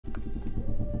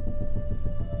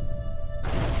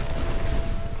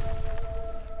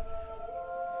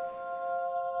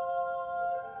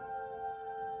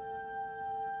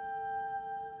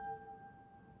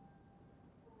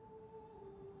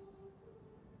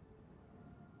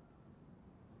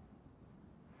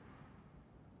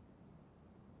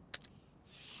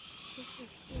This will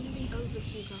soon be over,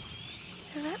 Hugo.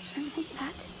 The rats won't want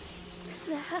that.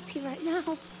 They're happy right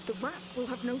now. The rats will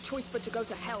have no choice but to go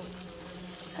to hell.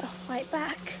 They'll fight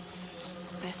back.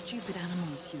 They're stupid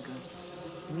animals, Hugo.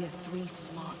 We are 3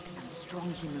 smart and strong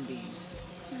human beings.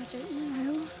 I don't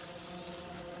know.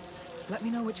 Let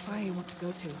me know which fire you want to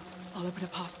go to. I'll open a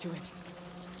path to it.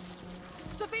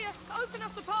 Sophia, open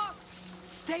us a path!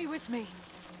 Stay with me!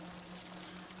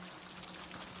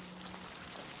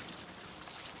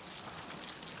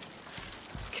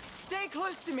 Stay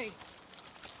close to me!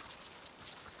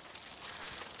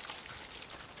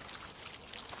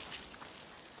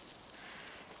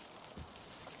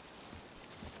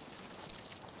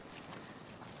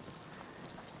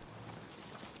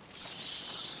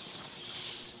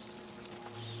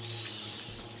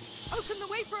 Open the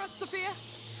way for us, Sophia!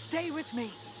 Stay with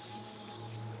me!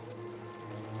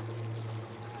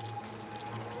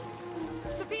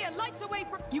 Sophia, light a way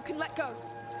for... You can let go.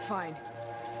 Fine.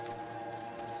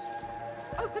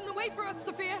 Open the way for us,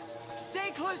 Sophia!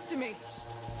 Stay close to me!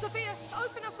 Sophia,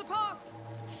 open us a path!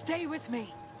 Stay with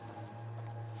me!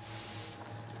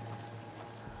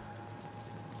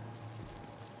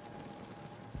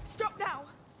 Stop now!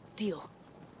 Deal.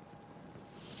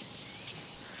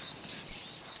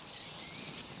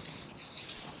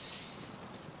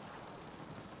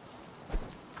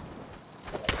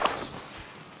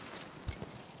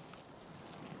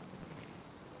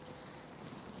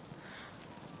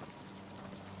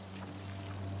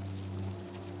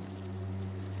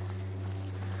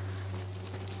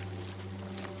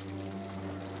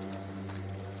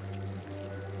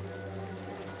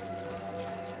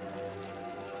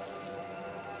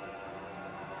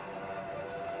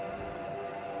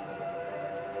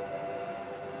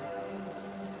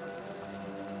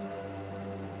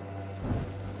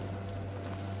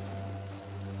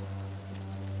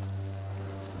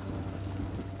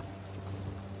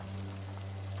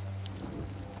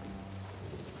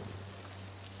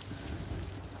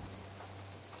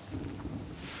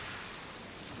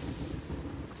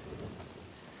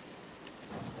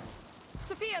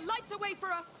 Sophia, light a way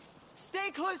for us!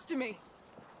 Stay close to me!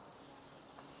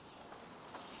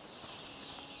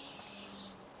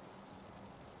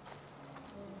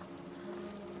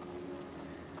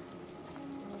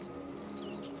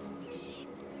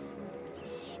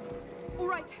 All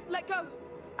right, let go!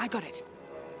 I got it.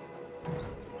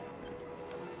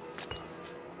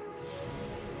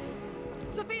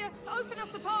 Sophia, open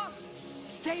us a path!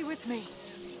 Stay with me!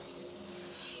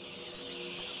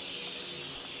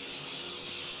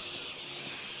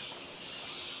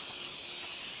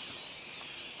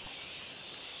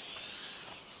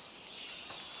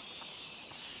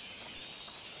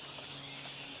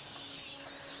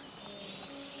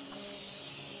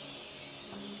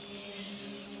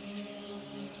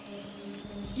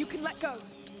 You can let go.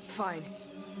 Fine.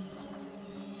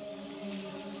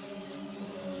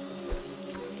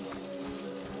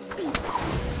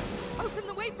 Open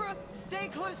the way for us! Stay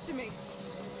close to me!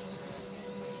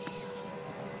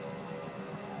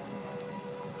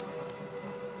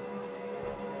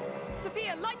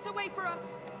 Sophia, light a way for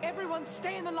us! Everyone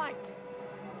stay in the light!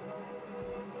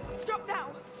 Stop now!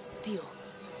 Deal.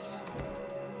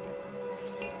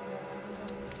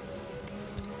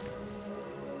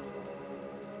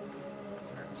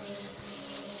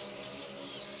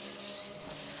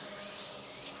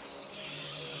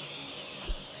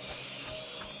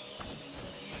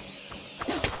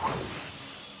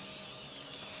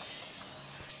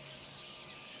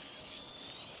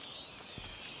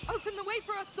 Open the way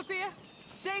for us, Sophia!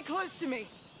 Stay close to me!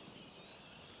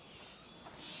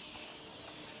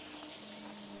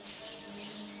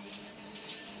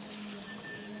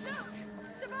 Look!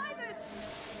 Survivors!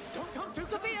 Don't come too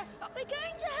Sophia! We're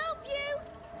going to help you!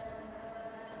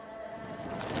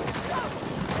 Go!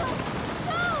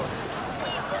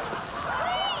 Ethan,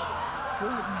 please!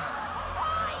 Goodness.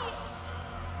 Why?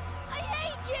 I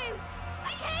hate you! I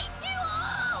hate you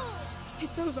all!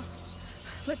 It's over.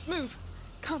 Let's move.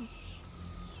 Come.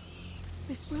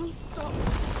 This will stop.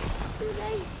 Too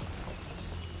late.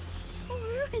 It's all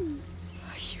ruined.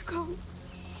 Hugo.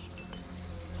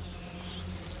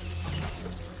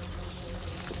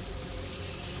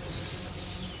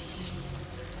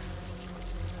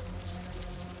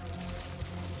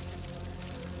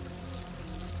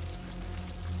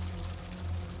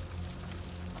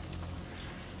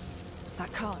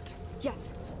 That cart. Yes,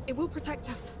 it will protect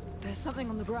us. There's something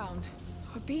on the ground.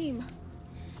 A beam.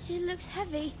 It looks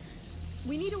heavy.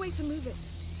 We need a way to move it.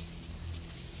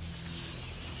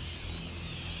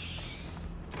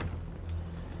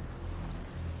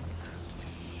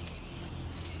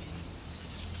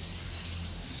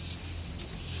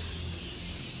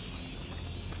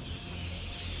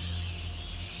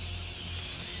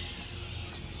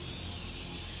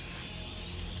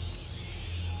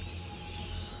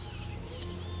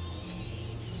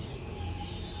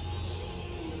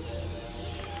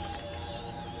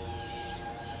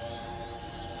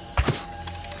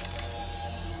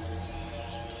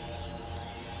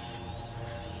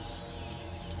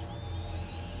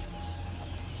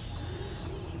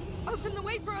 Open the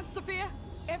way for us, Sophia!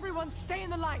 Everyone stay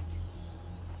in the light!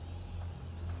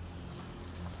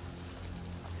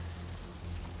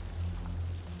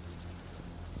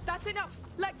 That's enough!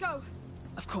 Let go!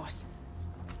 Of course.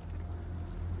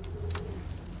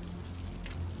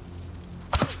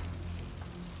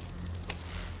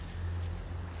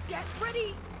 Get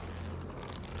ready!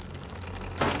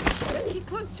 Let's keep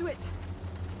close to it!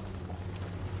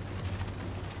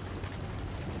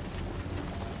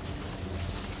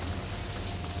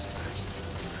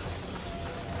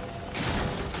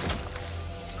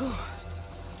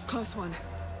 Close one.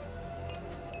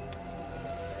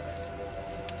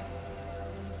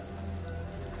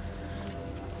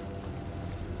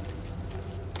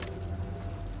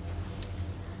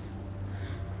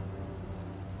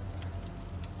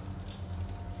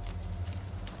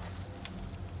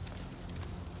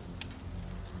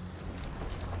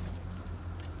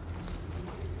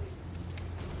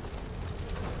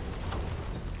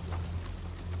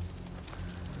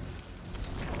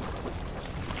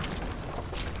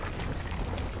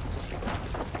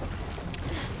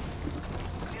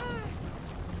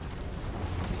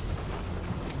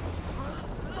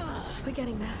 We're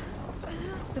getting there.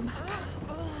 The map.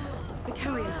 The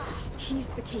carrier. He's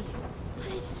the key. But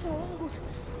it's so old.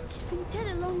 It's been dead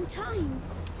a long time.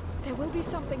 There will be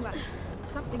something left.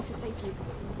 Something to save you.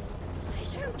 I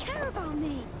don't care about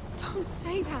me. Don't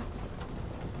say that.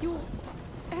 You're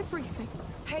everything.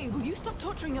 Hey, will you stop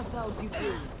torturing yourselves, you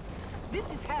two?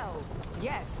 This is hell,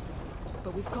 yes.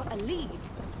 But we've got a lead,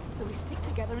 so we stick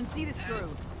together and see this through.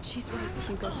 She's right,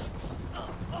 Hugo.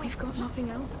 We've got nothing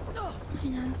else. I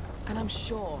know. And I'm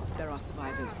sure there are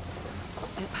survivors.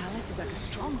 Their palace is like a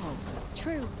stronghold.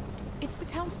 True. It's the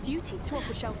Count's duty to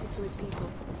offer shelter to his people.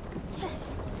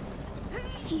 Yes.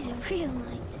 He's a real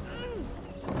knight.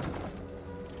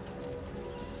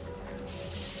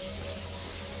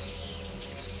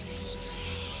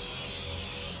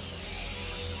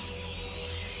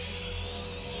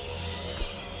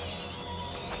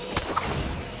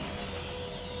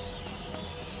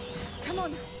 Come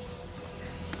on.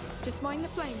 Just mind the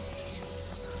flames.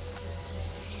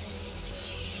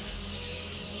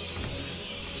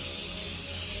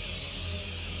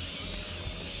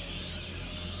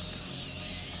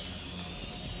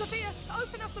 Sophia,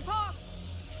 open us a path!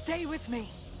 Stay with me.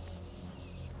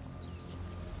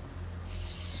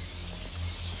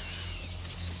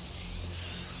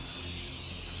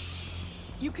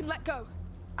 You can let go.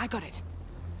 I got it.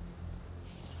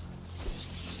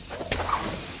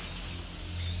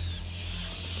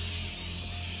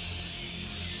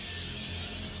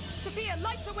 Sophia,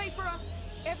 light the way for us!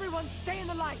 Everyone stay in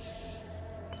the light.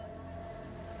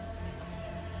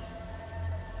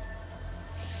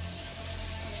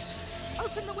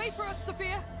 Open the way for us,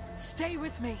 Sophia! Stay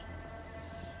with me.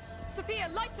 Sophia,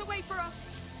 light the way for us!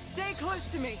 Stay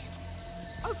close to me.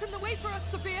 Open the way for us,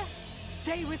 Sophia!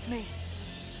 Stay with me.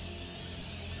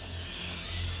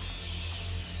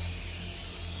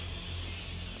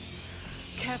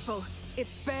 Careful.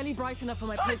 It's barely bright enough for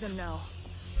my prism now.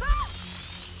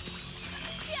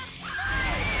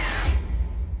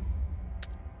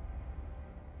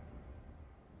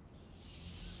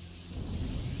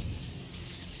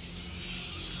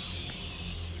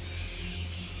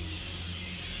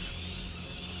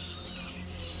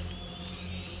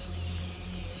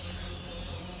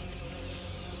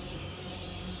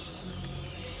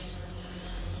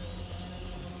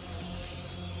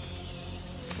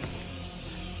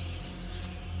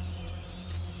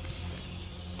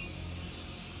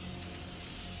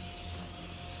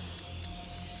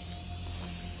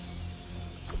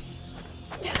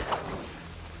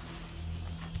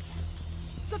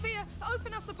 Sophia,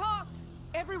 open us a path!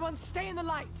 Everyone stay in the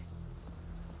light.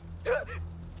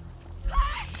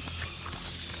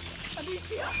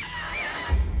 Alicia!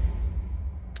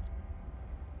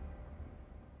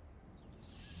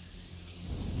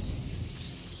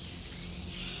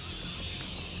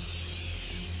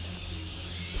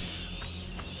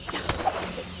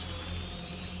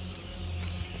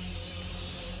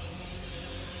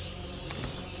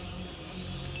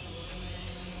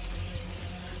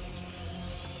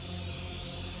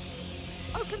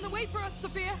 Open the way for us,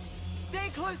 Sophia! Stay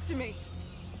close to me.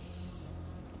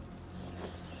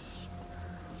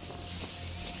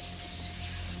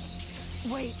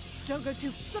 Wait, don't go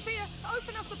too... Sophia,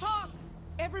 open us a path!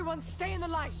 Everyone stay in the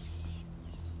light.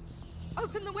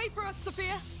 Open the way for us,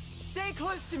 Sophia! Stay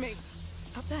close to me.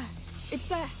 Up there. It's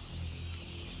there.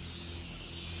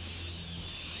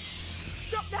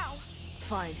 Stop now!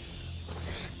 Fine.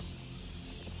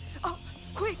 Up!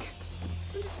 Quick!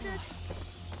 Understood.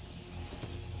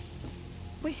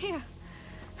 We're here.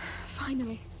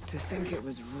 Finally. To think it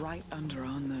was right under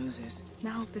our noses.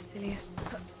 Now, Basilius,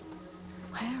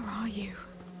 where are you?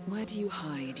 Where do you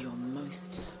hide your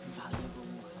most valuable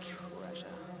treasure?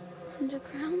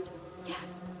 Underground?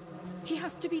 Yes. He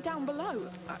has to be down below.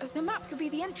 The map could be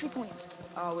the entry point.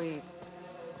 Are we...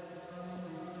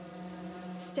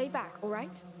 Stay back, all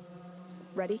right?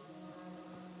 Ready?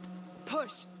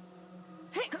 Push!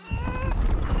 Hey!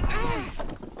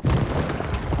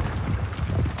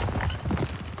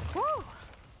 Whoa!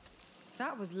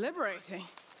 That was liberating.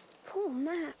 Poor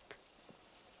map.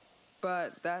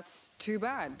 But that's too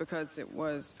bad, because it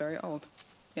was very old.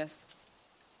 Yes.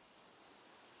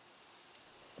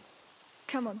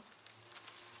 Come on.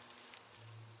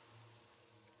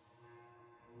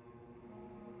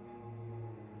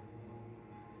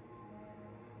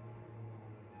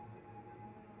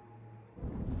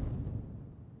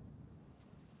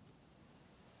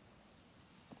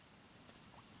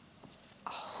 A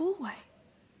hallway.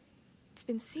 It's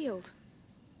been sealed.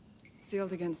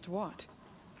 Sealed against what?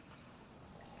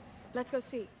 Let's go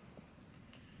see.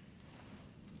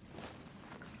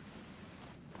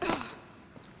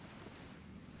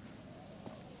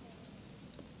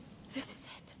 This is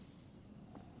it.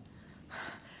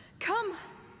 Come!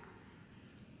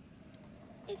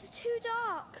 It's too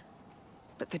dark.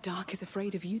 But the dark is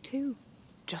afraid of you too.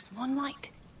 Just one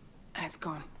light, and it's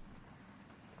gone.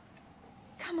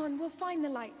 Come on, we'll find the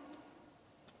light.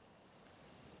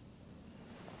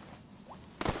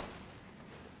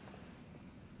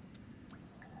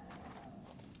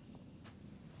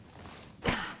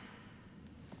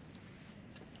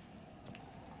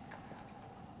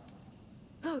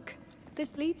 Look,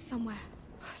 this leads somewhere.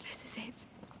 This is it.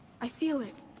 I feel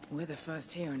it. We're the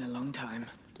first here in a long time.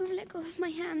 Don't let go of my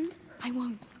hand. I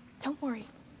won't. Don't worry.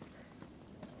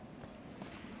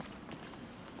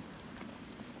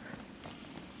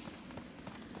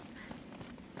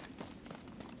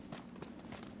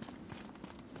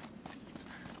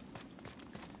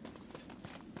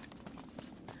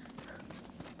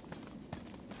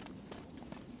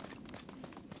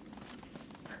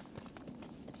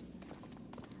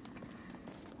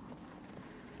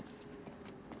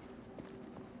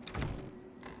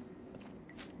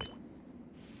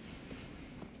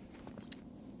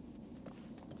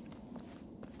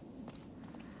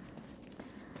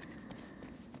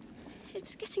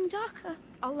 It's getting darker.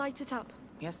 I'll light it up.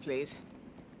 Yes, please.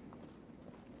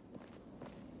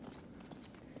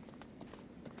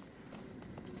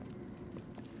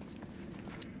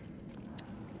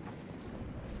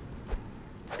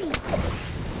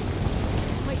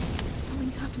 Wait,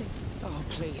 something's happening. Oh,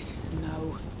 please,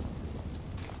 no.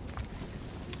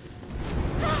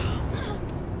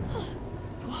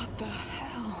 What the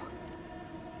hell?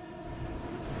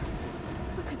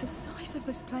 Look at the size of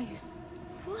this place.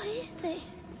 What is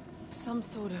this? Some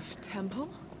sort of temple?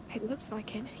 It looks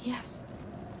like it, yes.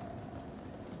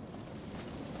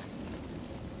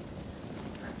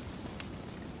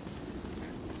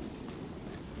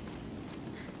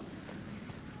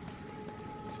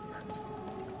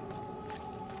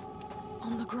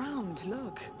 On the ground,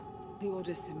 look. The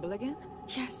Order's symbol again?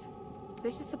 Yes,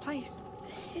 this is the place.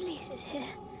 Basilius is here.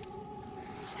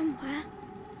 Somewhere.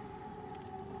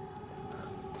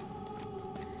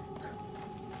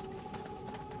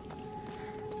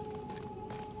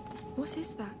 What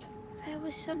is that? There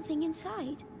was something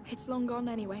inside. It's long gone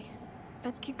anyway.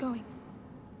 Let's keep going.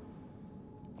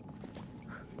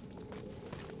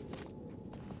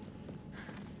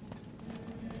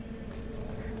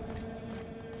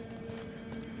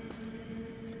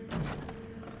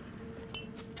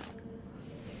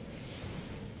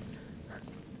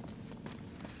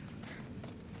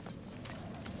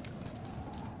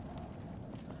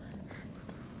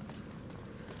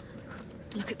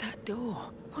 Look at that door.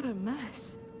 What a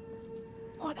mess.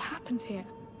 What happened here?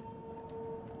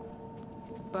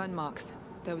 Burn marks.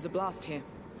 There was a blast here.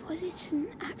 Was it an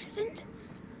accident?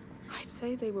 I'd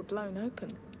say they were blown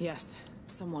open. Yes,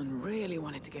 someone really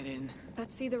wanted to get in.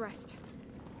 Let's see the rest.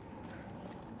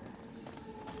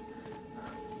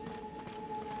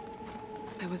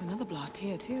 There was another blast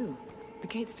here too. The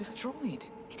gate's destroyed.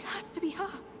 It has to be her.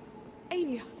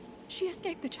 Aelia. She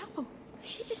escaped the chapel.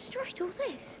 She destroyed all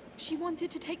this. She wanted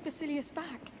to take Basilius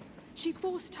back. She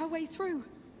forced her way through.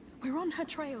 We're on her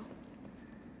trail.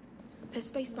 There's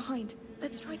space behind.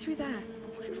 Let's try through there.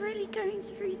 We're really going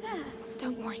through there.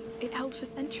 Don't worry. It held for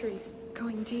centuries.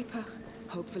 Going deeper.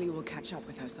 Hopefully we'll catch up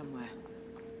with her somewhere.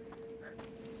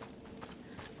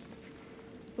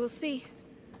 We'll see.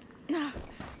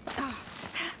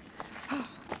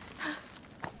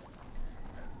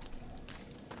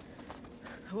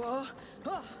 Whoa.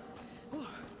 Oh.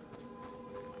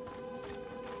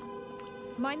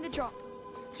 Mind the drop.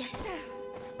 Yes.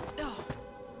 Oh.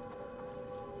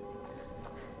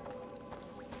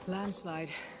 Landslide.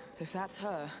 If that's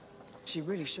her, she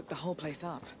really shook the whole place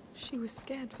up. She was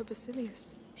scared for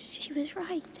Basilius. She was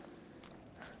right.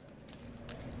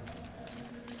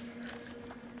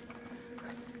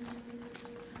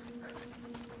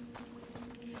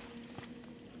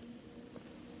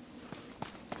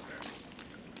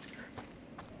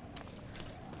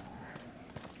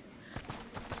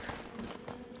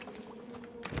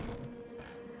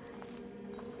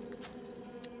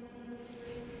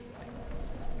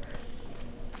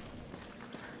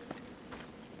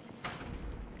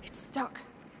 Stuck.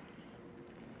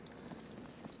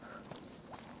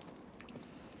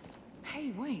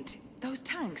 Hey, wait. Those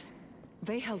tanks.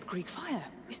 They held Greek fire.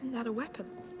 Isn't that a weapon?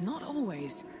 Not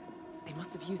always. They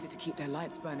must have used it to keep their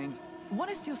lights burning. One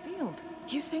is still sealed.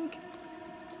 You think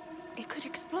it could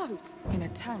explode? In a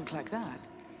tank like that?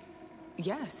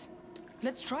 Yes.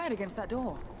 Let's try it against that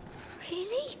door.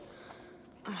 Really?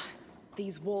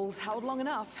 These walls held long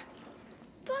enough.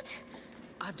 But...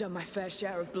 I've done my fair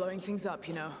share of blowing things up,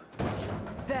 you know.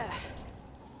 There.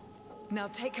 Now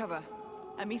take cover.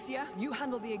 Amicia, you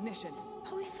handle the ignition.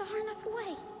 Are we far enough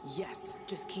away? Yes,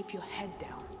 just keep your head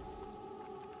down.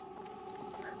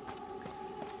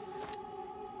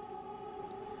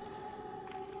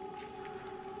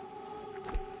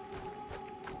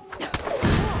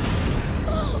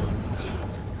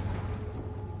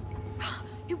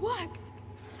 It worked!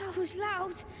 That was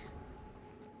loud.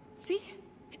 See?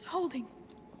 It's holding.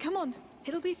 Come on,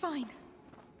 it'll be fine.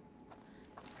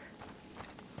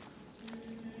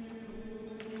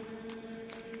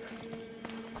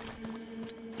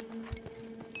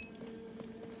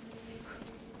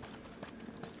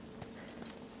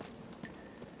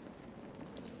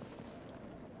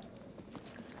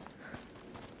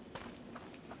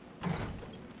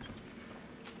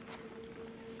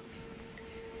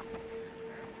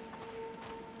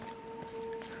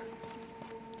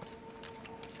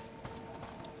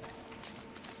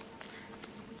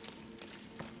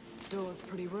 Door's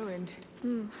pretty ruined.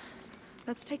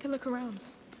 Let's take a look around.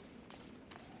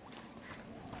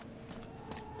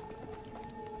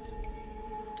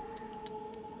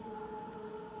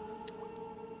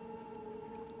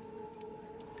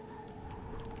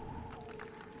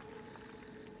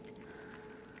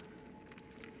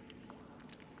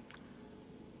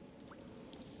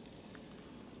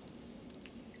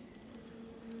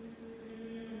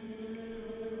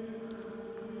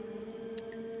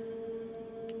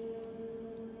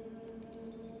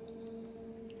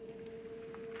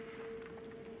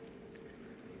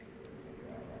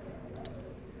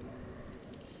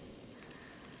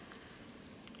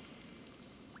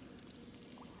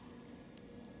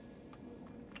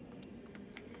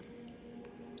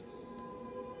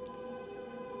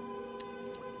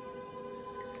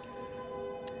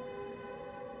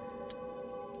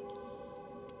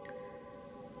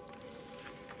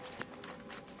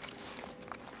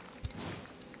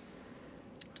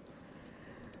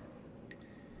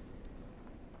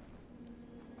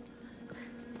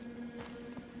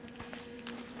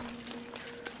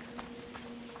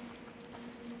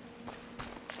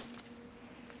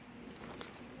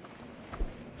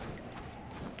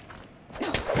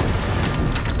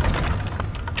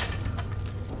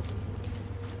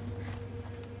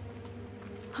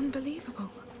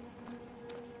 Unbelievable.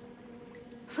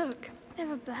 Look,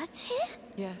 There are birds here?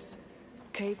 Yes.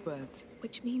 Cave birds.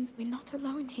 which means we're not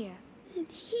alone here. And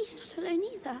he's not alone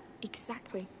either.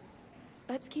 Exactly.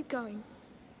 Let's keep going,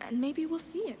 and maybe we'll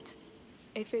see it.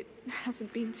 If it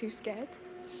hasn't been too scared.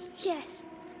 Yes.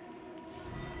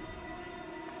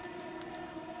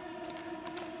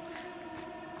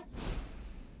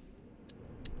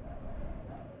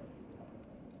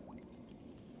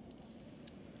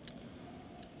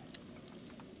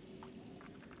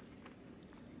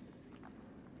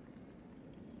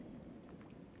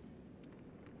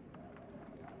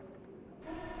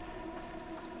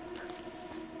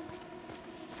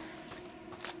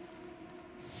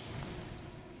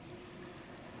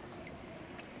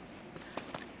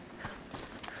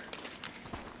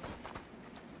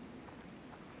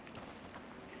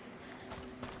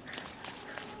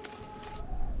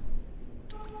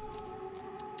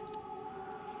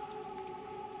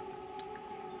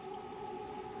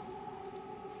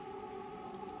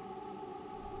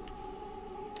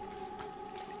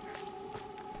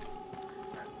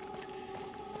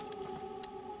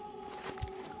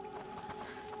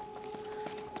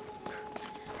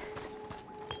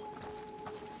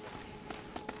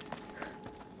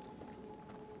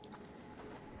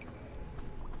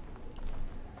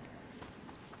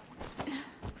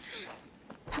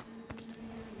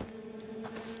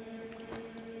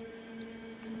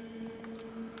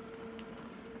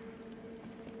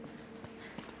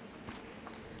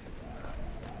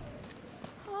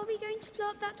 Are we going to blow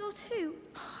up that door too?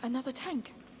 Another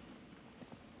tank.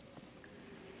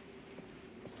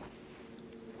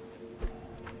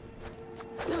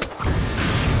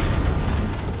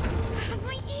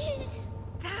 My ears!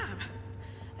 Damn!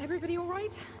 Everybody all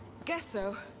right? Guess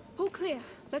so. All clear.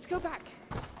 Let's go back.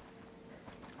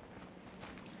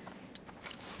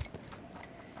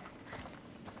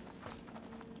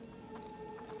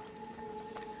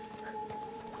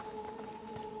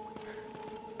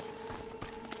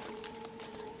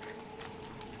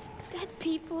 Dead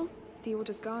people. The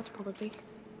Order's guard, probably.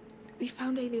 We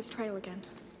found Alia's trail again.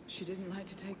 She didn't like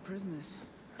to take prisoners.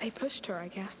 They pushed her, I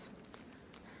guess.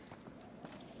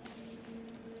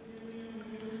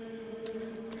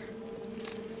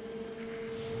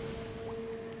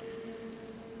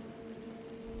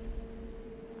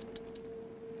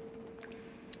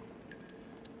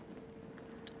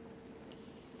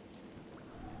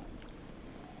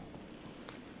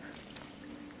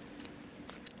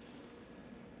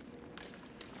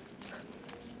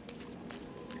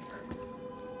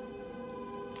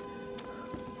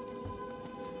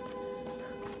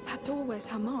 That door wears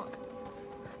her mark.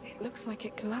 It looks like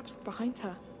it collapsed behind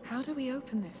her. How do we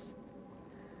open this?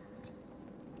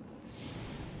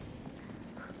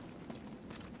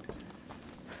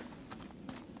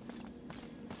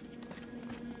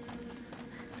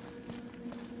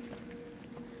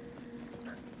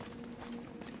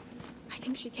 I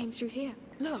think she came through here.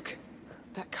 Look!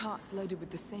 That cart's loaded with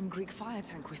the same Greek fire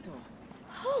tank we saw.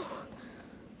 Oh!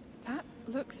 That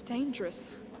looks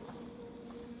dangerous.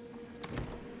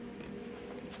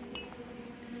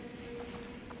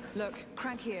 Look,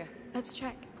 crank here. Let's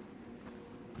check.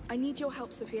 I need your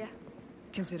help, Sophia.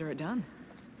 Consider it done.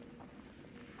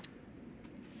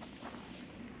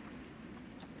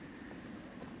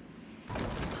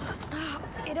 Ah,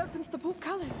 it opens the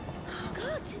portcullis.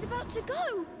 God, it's about to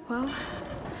go! Well,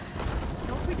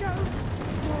 off we go.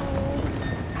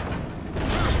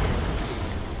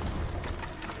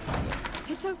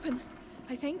 It's open,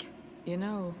 I think. You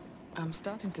know, I'm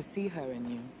starting to see her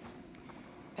in you.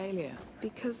 Alia.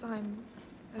 Because I'm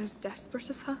as desperate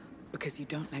as her? Because you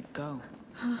don't let go.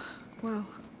 Well.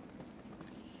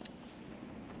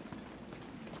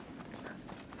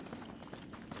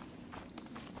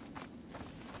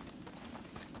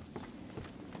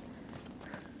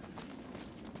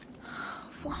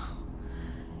 Wow.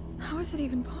 How is it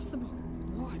even possible?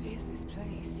 What is this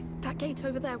place? That gate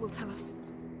over there will tell us.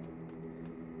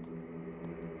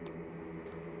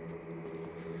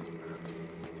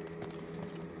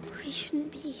 We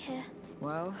shouldn't be here.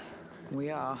 Well, we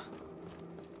are.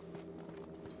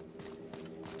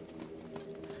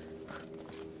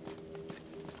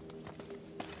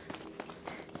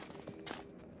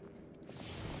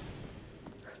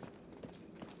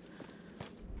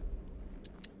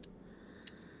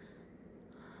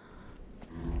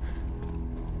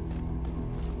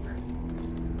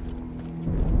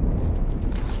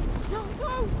 No,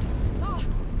 no! Ah!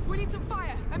 We need some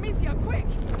fire! Amicia, quick!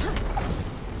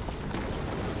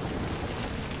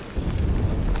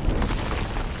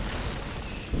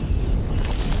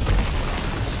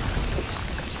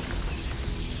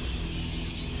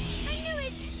 I knew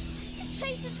it! This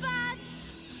place is bad!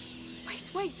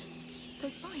 Wait.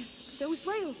 Those fires, those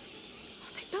rails.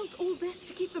 They built all this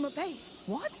to keep them at bay.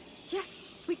 What? Yes,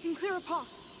 we can clear a path.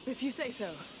 If you say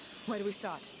so. Where do we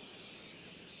start?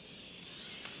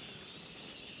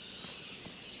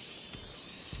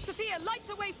 Sophia, light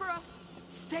a way for us.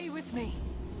 Stay with me.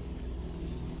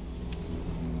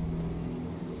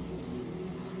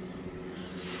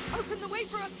 Open the way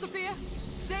for us, Sophia.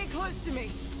 Stay close to me.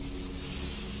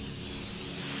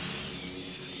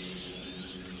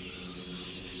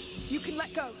 You can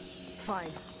let go.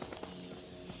 Fine.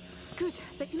 Good.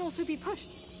 They can also be pushed.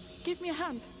 Give me a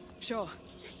hand. Sure.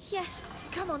 Yes.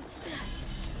 Come on.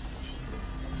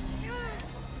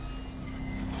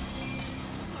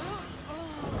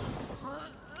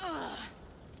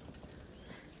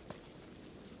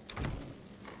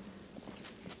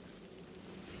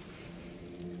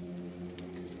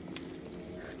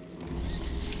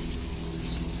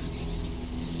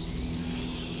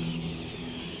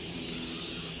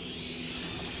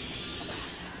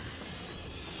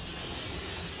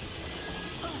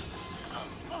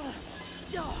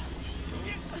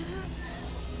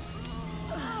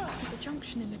 There's a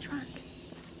junction in the track.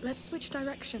 Let's switch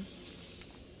direction.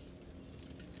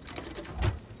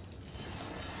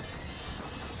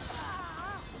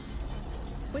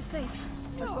 We're safe,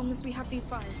 as long as we have these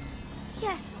fires.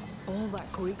 Yes. All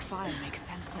that Greek fire makes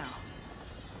sense now.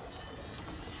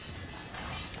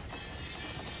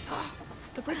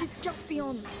 The bridge is just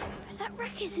beyond. That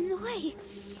wreck is in the way.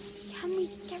 Can we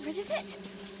get rid of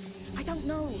it? I don't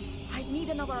know. I'd need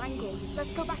another angle.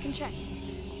 Let's go back and check.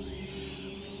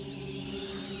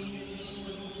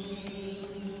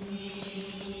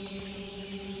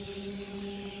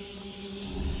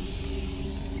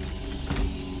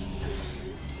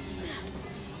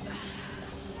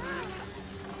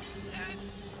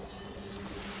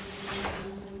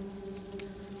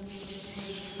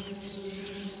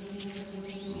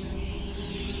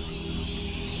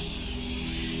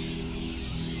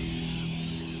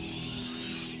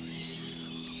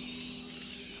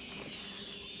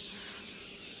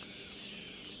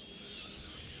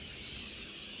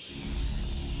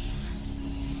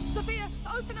 Sophia,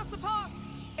 open us apart!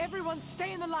 Everyone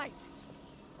stay in the light!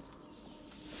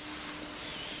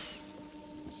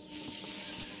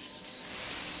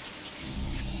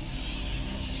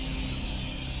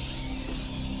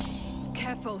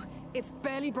 Careful, it's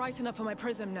barely bright enough for my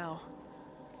prism now.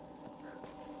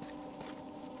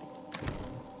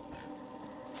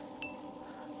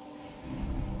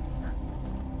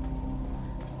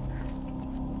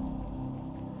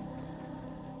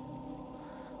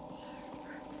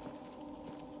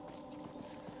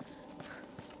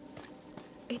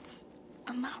 It's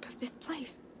a map of this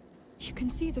place. You can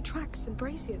see the tracks and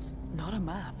braziers. Not a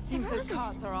map. Seems There are those others.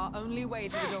 carts are our only way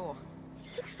to the door.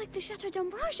 It looks like the Chateau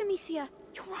d'Ombrage, Amicia.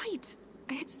 You're right.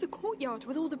 It's the courtyard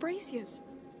with all the braziers.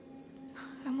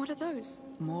 And what are those?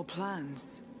 More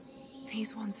plans.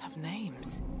 These ones have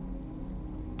names.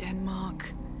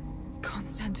 Denmark,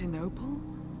 Constantinople?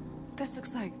 This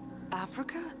looks like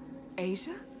Africa?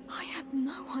 Asia? I had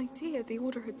no idea the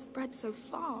Order had spread so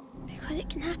far. Because it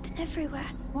can happen everywhere.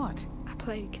 What? A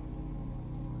plague.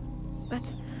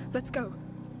 Let's go.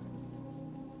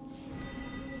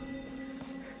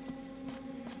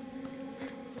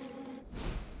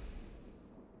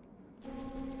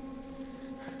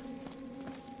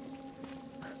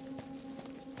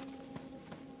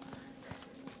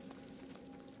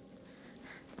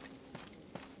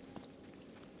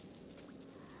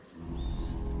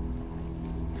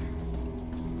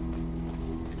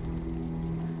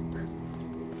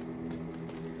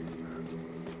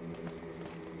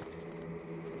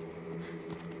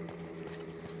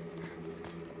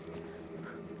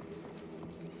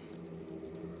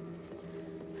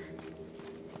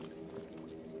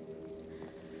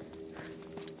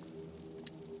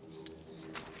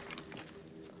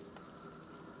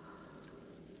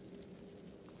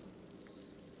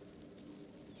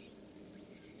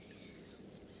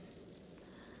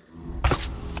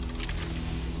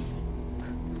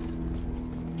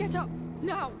 Get up,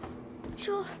 now!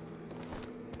 Sure.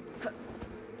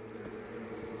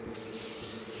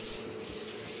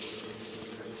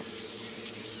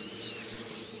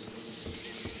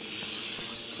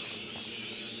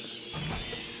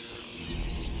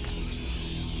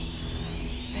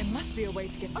 There must be a way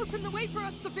to get... Open the way for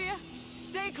us, Sophia!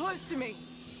 Stay close to me!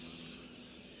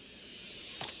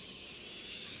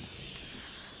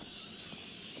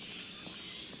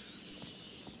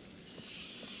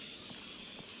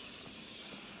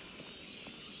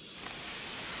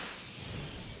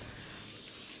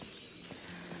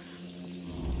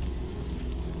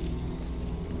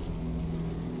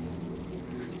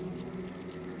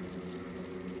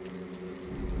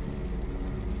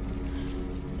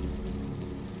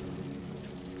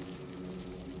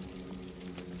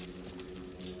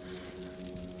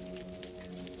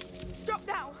 Stop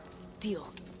now!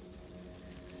 Deal.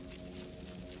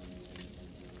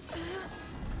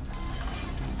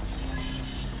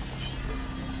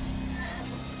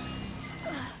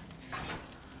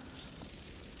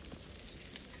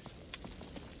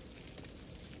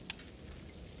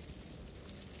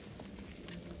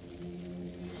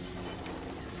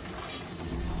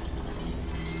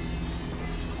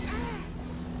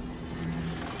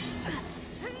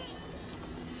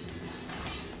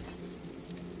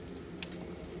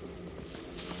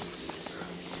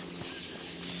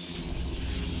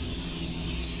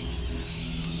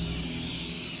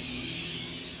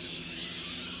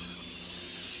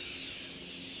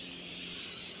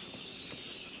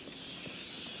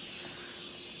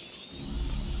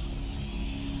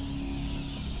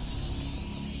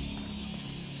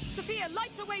 Sophia,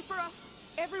 light a way for us!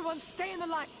 Everyone stay in the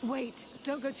light! Wait,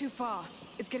 don't go too far.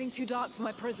 It's getting too dark for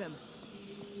my prism.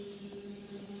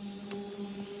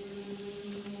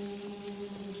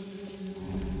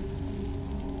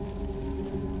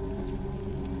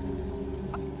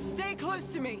 Stay close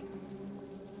to me!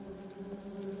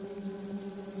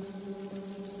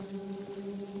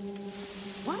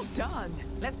 Well done!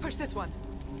 Let's push this one.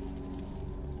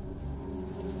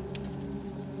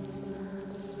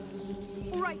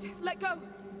 All right, let go!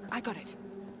 I got it.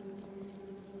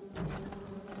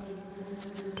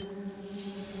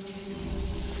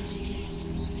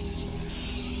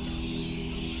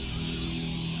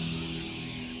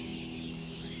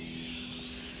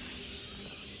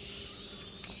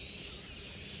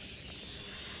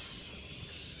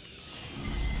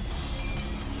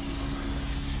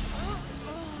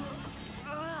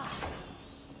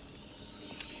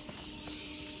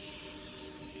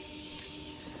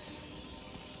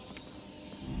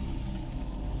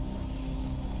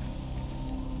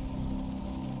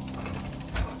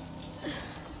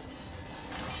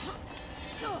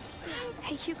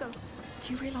 Hey, Hugo.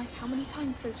 Do you realize how many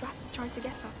times those rats have tried to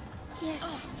get us?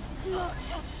 Yes,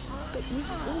 lots. But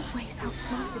we've always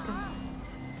outsmarted them.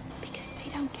 Because they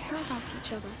don't care about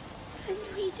each other. And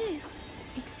we do.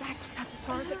 Exactly. That's as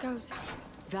far as it goes.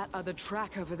 That other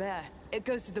track over there, it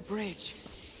goes to the bridge.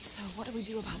 So what do we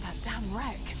do about that damn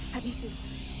wreck? Let me see.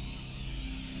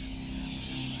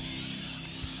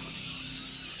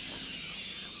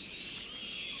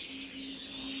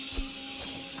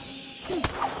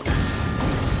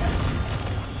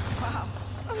 Wow.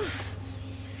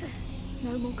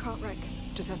 No more cart wreck.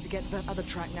 Just have to get to that other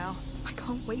track now. I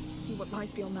can't wait to see what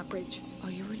lies beyond that bridge.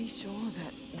 Are you really sure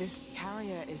that this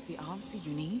carrier is the answer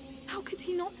you need? How could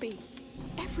he not be?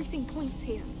 Everything points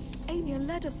here. Alien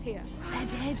led us here. They're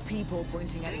dead people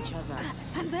pointing at each other.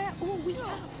 And they're all we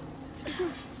have. The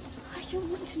truth. I don't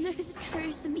want to know the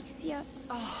truth, Amicia.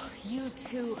 Oh, you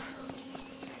too.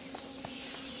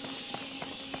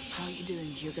 How are you doing,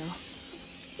 Hugo?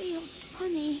 Feel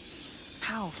funny.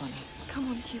 How funny? Come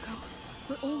on, Hugo.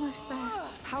 We're almost there.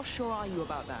 How sure are you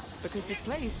about that? Because this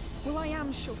place... Well, I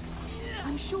am sure.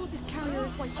 I'm sure this carrier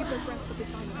is why Hugo dreamt of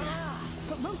this island.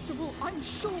 But most of all, I'm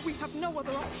sure we have no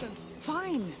other option.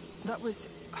 Fine. That was...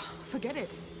 Forget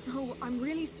it. No, I'm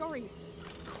really sorry.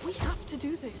 But we have to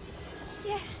do this.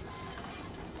 Yes.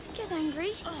 Get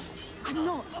angry. I'm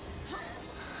not.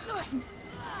 I'm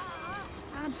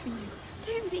sad for you.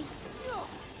 Don't be.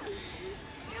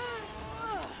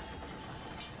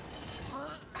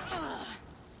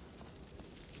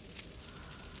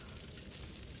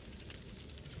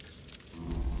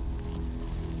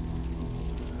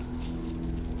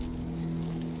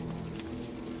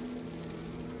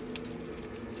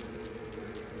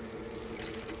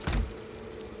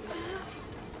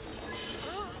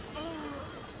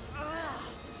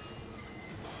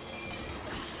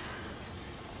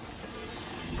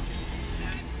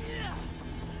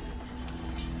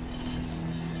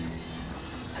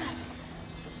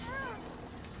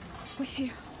 We're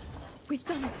here. We've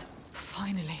done it.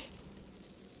 Finally.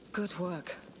 Good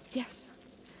work. Yes.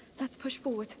 Let's push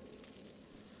forward.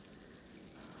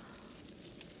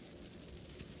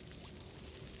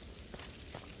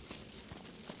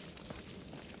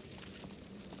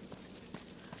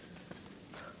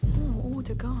 Oh, all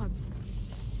the guards.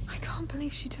 I can't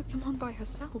believe she took them on by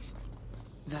herself.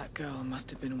 That girl must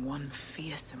have been one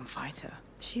fearsome fighter.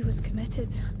 She was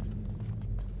committed.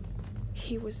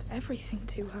 He was everything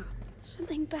to her.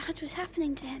 Something bad was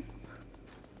happening to him.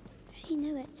 She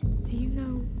knew it. Do you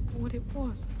know what it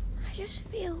was? I just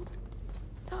feel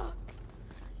dark.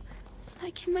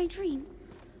 Like in my dream.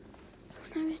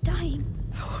 When I was dying.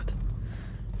 Lord,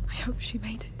 I hope she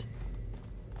made it.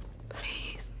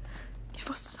 Please, give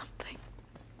us something.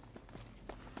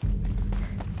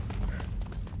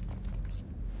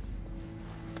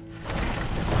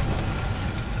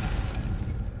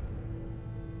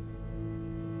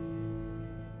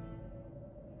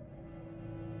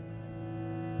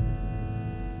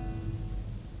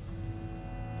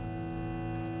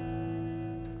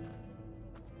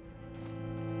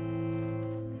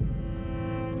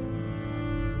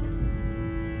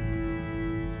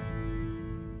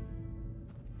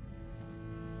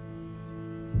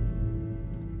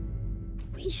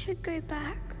 We should go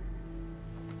back.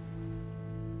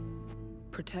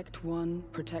 Protect one,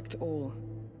 protect all.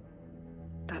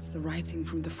 That's the writing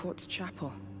from the fort's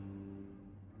chapel.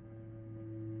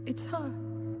 It's her.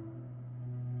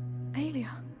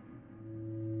 Aelia.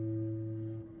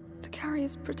 The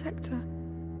carrier's protector.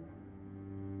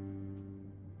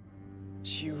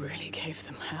 She really gave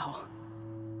them hell.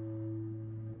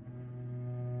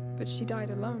 But she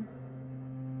died alone.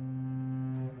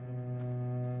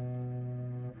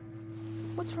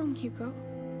 What's wrong, Hugo?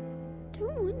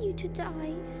 Don't want you to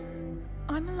die.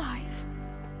 I'm alive.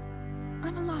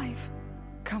 I'm alive.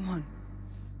 Come on.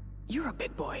 You're a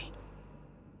big boy.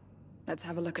 Let's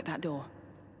have a look at that door.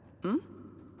 Hmm?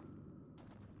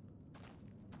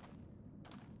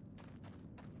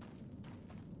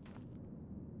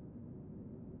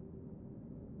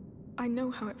 I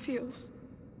know how it feels.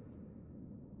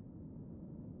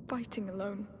 fighting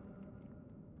alone.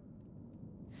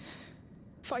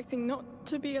 Fighting not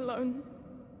to be alone.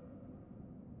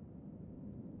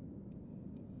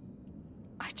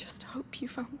 I just hope you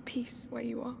found peace where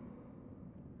you are.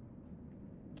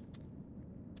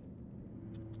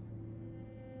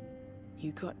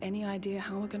 You got any idea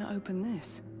how we're gonna open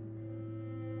this?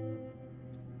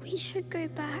 We should go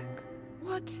back.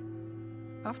 What?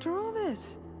 After all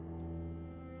this?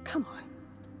 Come on.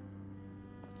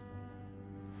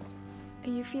 Are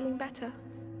you feeling better?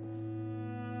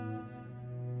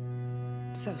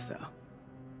 So-so.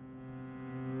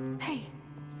 Hey,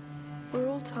 we're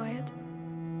all tired,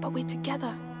 but we're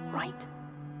together, right?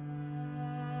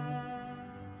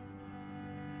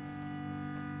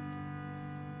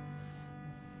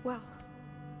 Well,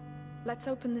 let's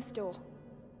open this door.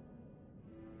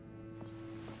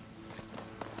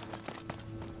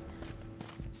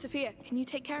 Sophia, can you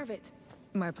take care of it?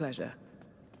 My pleasure.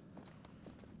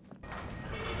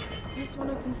 This one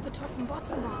opens the top and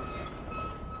bottom bars.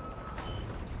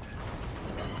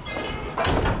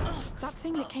 That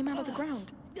thing that came out of the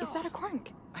ground, is that a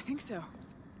crank? I think so.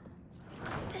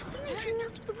 There's something coming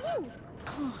out of the wall.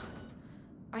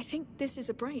 I think this is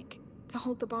a brake to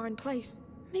hold the bar in place.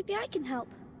 Maybe I can help.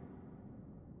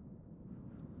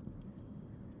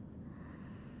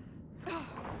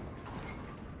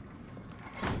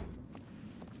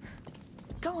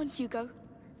 Go on, Hugo.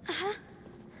 Uh-huh.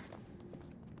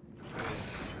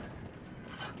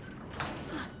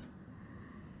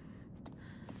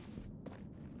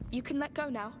 You can let go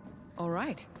now. All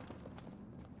right.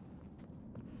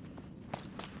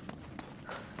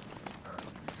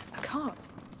 A cart.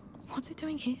 What's it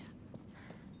doing here?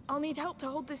 I'll need help to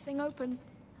hold this thing open.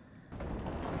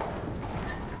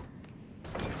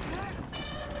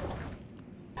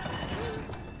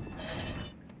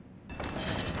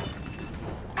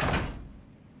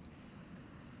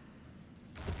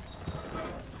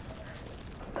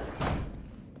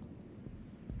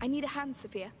 I need a hand,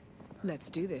 Sophia. Let's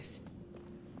do this.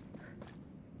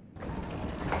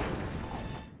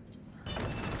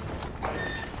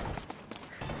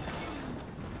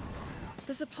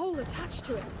 There's a pole attached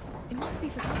to it. It must be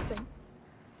for something.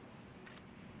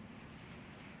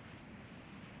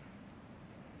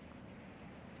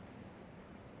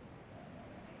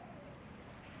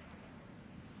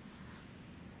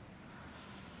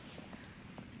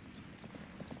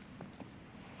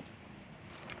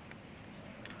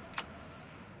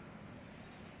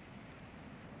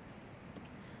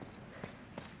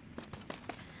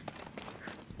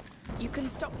 You can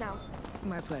stop now.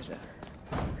 My pleasure.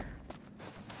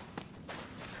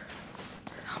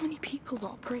 How many people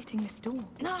are operating this door?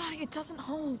 Nah, it doesn't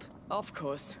hold. Of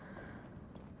course.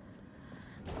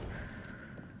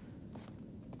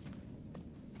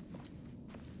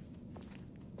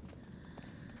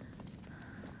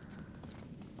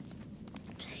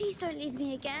 Please don't leave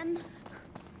me again.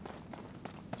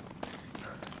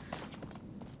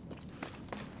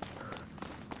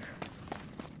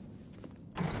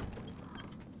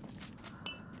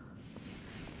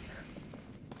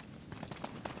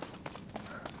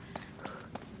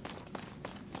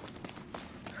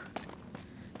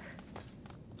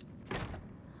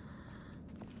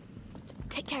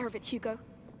 Take care of it, Hugo.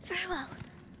 Very well.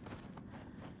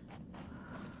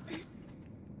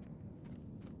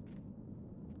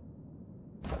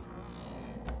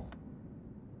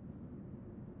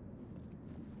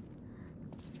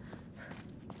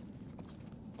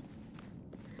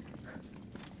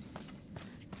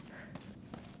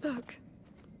 Look.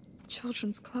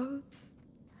 Children's clothes,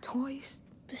 toys.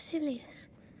 Basilius.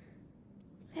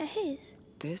 They're his.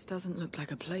 This doesn't look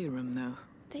like a playroom, though.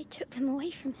 They took them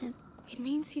away from him. It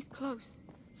means he's close.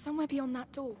 Somewhere beyond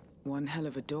that door. One hell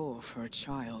of a door for a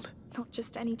child. Not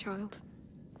just any child.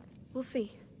 We'll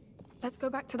see. Let's go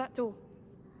back to that door.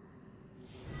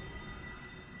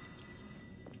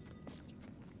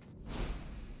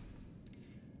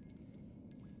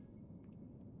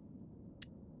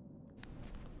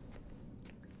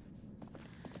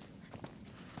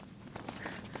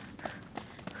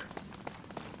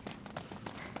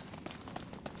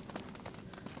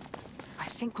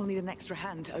 I think we'll need an extra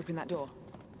hand to open that door.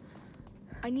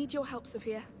 I need your help,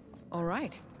 Sophia. All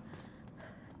right.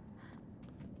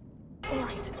 All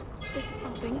right. This is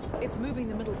something. It's moving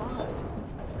the middle bars.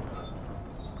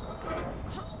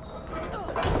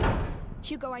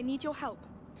 Hugo, I need your help.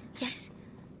 Yes.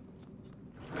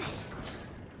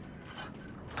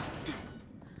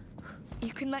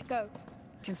 You can let go.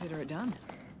 Consider it done.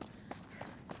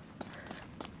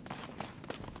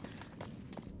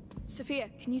 Sophia,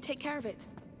 can you take care of it?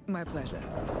 My pleasure.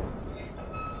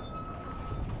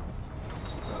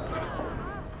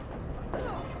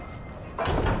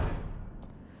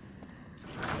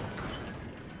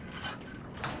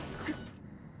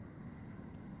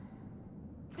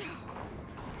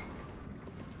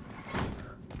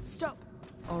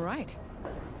 right.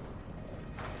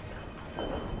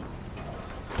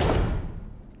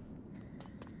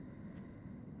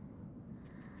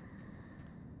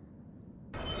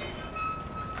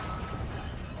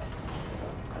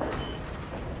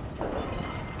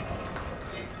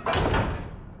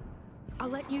 I'll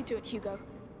let you do it, Hugo.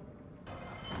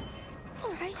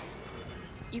 All right.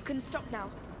 You can stop now.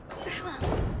 Very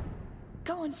well.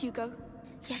 Go on, Hugo.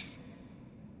 Yes.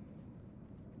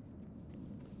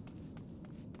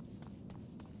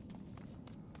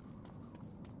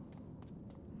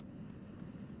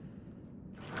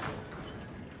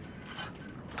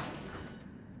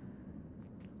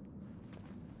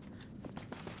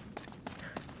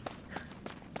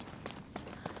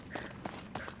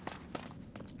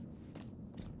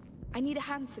 I need a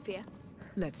hand, Sophia.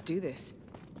 Let's do this.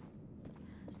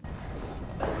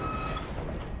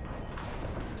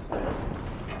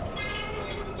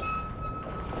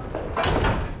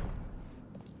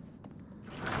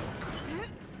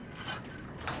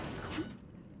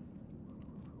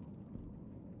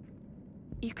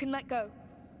 You can let go.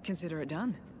 Consider it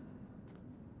done.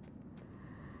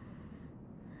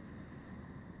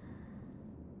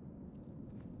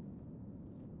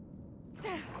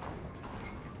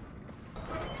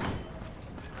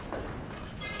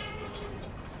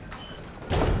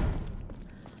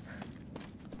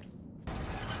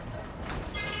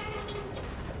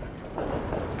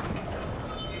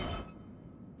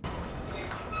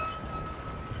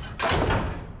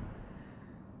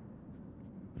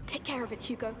 Take care of it,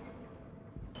 Hugo.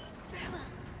 Very well.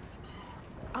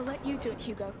 I'll let you do it,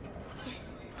 Hugo.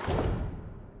 Yes.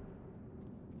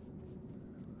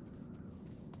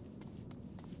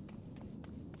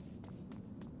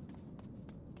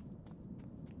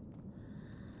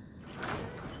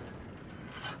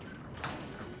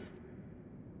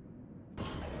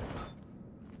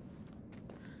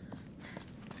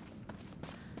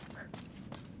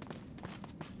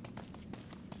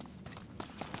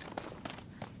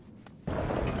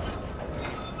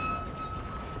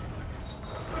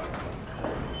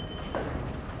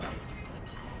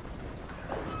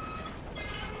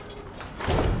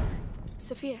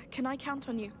 Sophia, can I count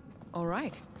on you? All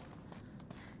right.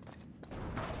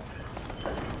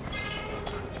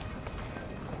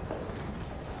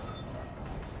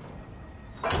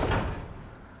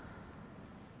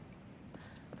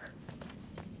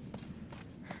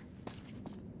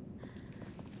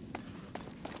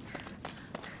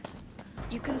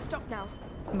 You can stop now.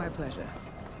 My pleasure.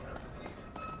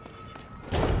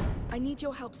 I need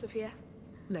your help, Sophia.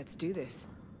 Let's do this.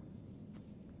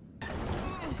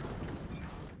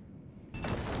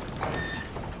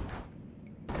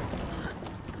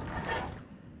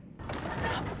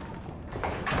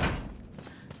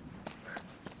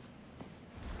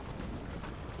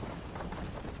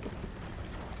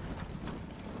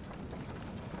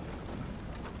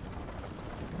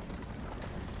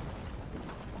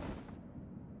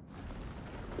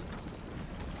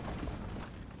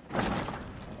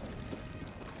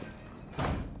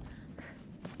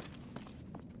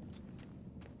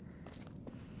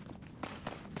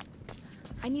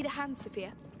 I need a hand,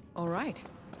 Sophia. All right.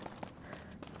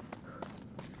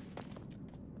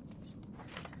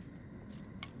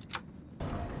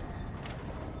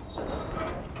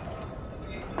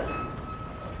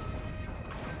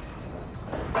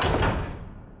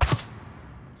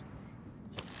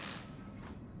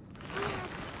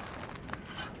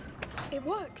 It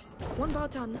works. One bar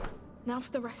done. Now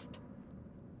for the rest.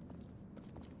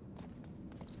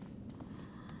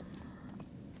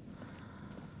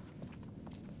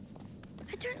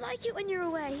 I don't like it when you're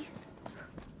away.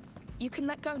 You can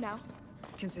let go now.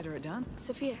 Consider it done.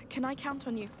 Sophia, can I count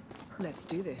on you? Let's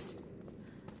do this.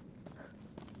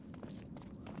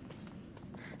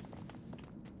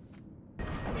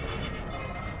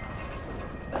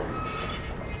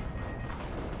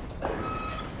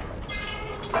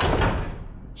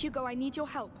 Hugo, I need your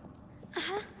help.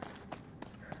 Uh-huh.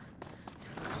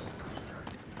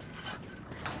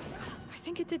 I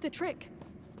think it did the trick.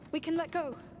 We can let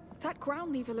go. That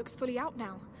ground lever looks fully out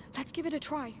now. Let's give it a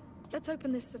try. Let's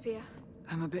open this, Sophia.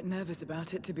 I'm a bit nervous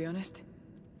about it, to be honest.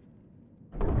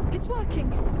 It's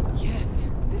working! Yes,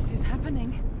 this is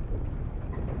happening.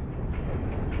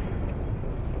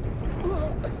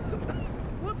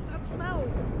 What's that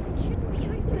smell? It shouldn't be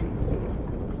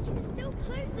open. We can still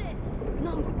close it.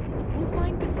 No, we'll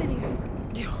find Basilius.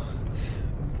 Oh,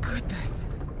 goodness.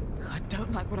 I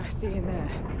don't like what I see in there.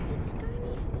 It's going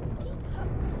even deeper.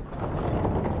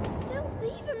 We can still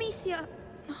leave Amicia.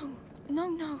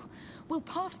 No. We'll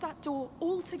pass that door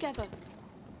all together.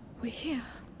 We're here.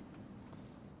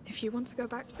 If you want to go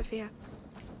back, Sophia.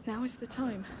 Now is the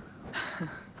time.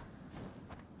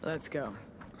 Let's go.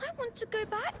 I want to go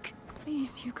back.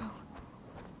 Please, Hugo.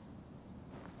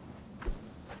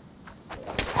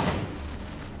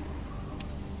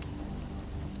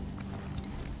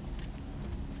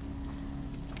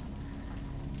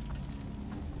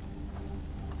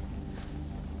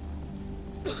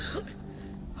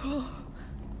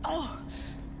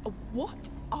 What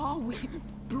are we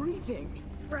breathing?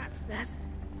 Rat's nest.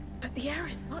 But the air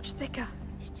is much thicker.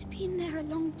 It's been there a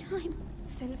long time.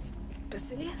 Since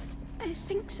Basilius? I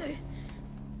think so.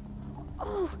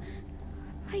 Oh,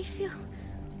 I feel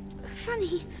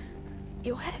funny.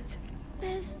 Your head.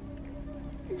 There's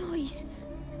noise.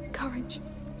 Courage.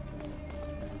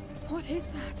 What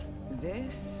is that?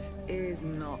 This is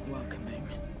not welcoming.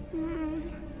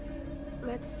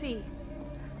 Let's see.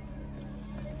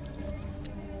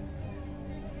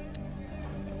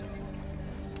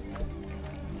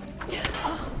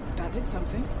 That did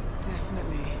something.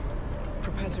 Definitely.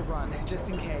 Prepare to run, just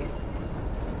in case.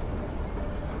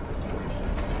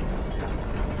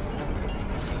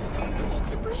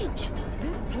 It's a bridge.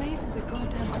 This place is a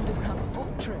goddamn underground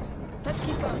fortress. Let's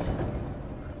keep going.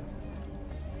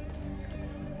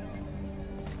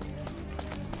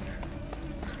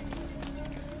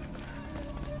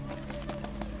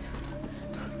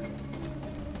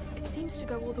 It seems to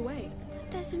go all the way.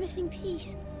 There's a missing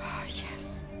piece. Ah,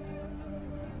 yes.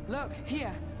 Look,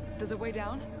 here. There's a way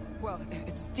down. Well,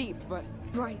 it's steep, but...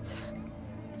 Right.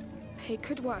 It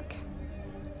could work.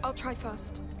 I'll try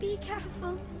first. Be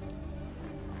careful.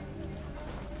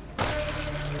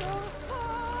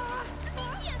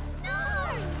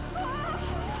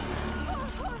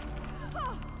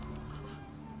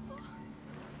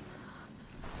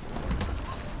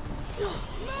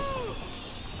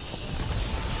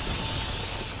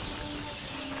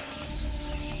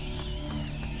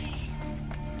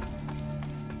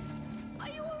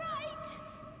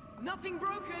 Nothing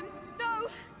broken? No!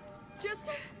 Just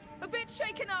a bit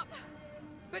shaken up.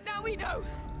 But now we know.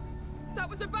 That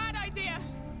was a bad idea.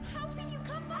 How can you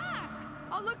come back?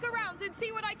 I'll look around and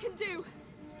see what I can do.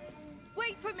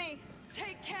 Wait for me.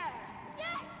 Take care.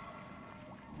 Yes!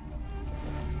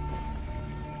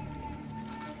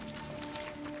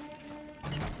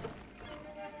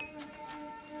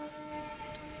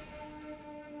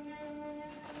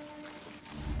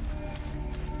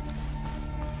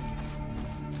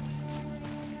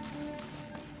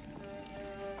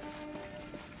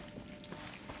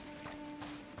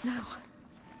 Now,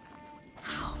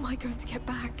 how am I going to get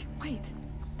back? Wait,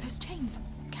 those chains,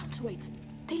 counterweights,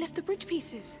 they left the bridge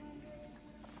pieces.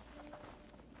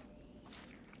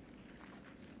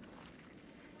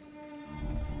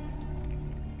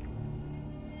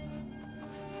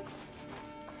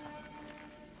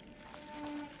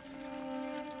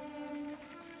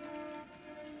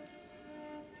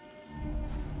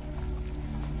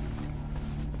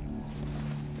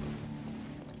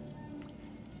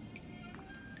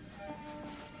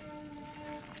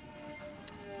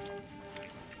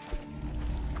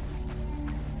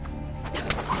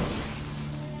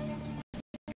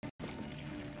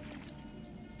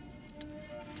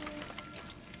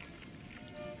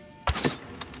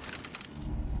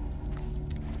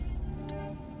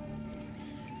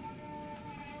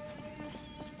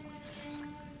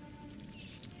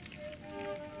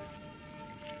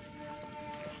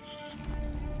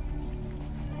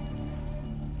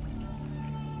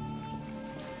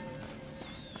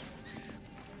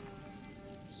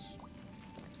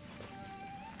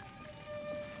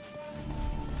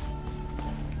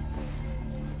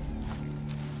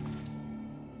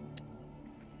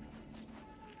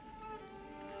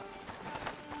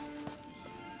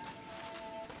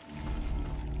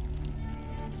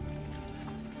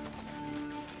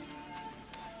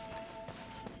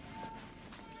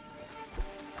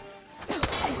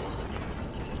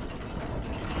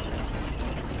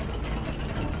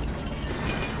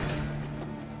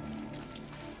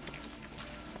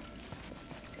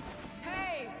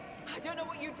 I don't know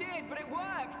what you did, but it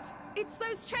worked! It's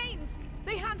those chains!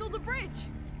 They handle the bridge!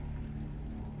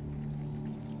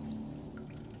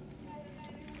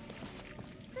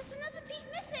 There's another piece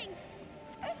missing!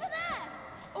 Over there!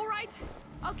 All right,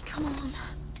 I'll... Come on.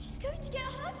 She's going to get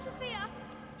hurt, Sophia!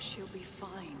 She'll be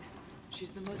fine.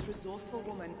 She's the most resourceful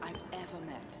woman I've ever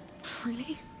met.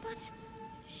 Really? But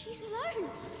she's alone.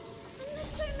 And there's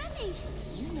so many.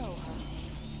 You know her.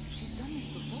 She's done this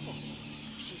before.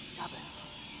 She's stubborn.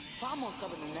 Far more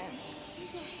stubborn than them.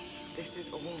 This is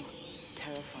all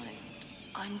terrifying.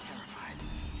 I'm terrified.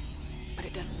 But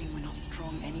it doesn't mean we're not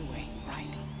strong anyway, right?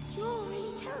 You're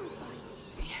really terrified.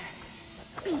 Yes.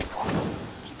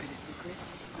 Keep Keep it a secret?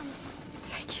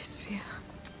 Thank you, Sophia.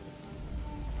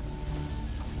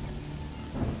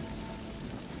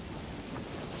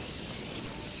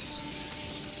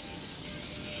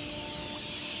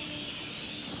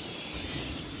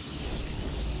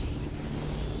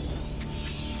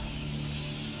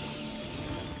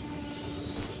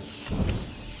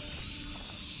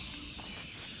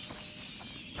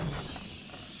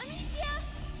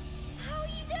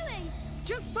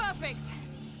 Just perfect.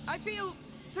 I feel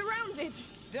surrounded.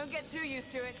 Don't get too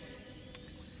used to it.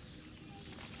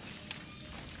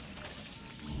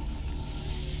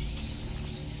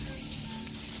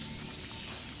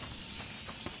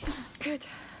 Good.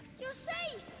 You're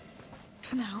safe!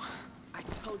 For now. I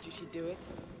told you she'd do it.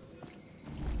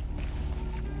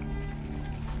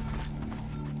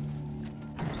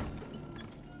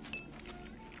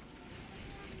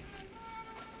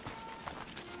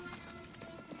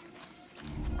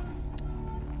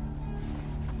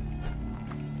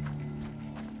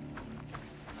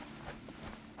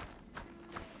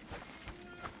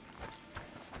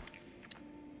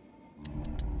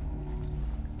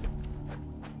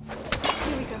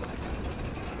 Here we go.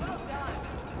 Well done.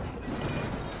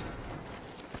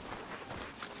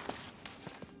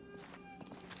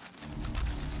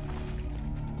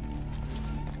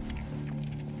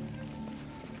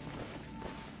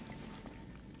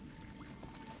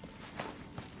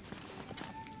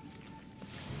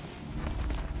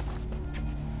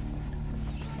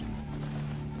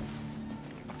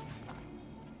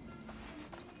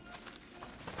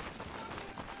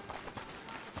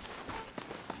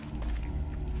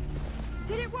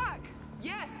 Did it work?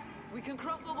 Yes, we can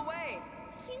cross all the way.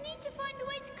 You need to find a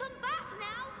way to come back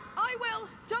now. I will.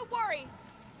 Don't worry.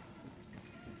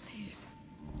 Please,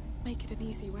 make it an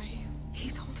easy way.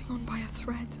 He's holding on by a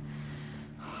thread.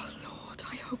 Oh, Lord,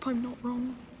 I hope I'm not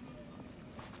wrong.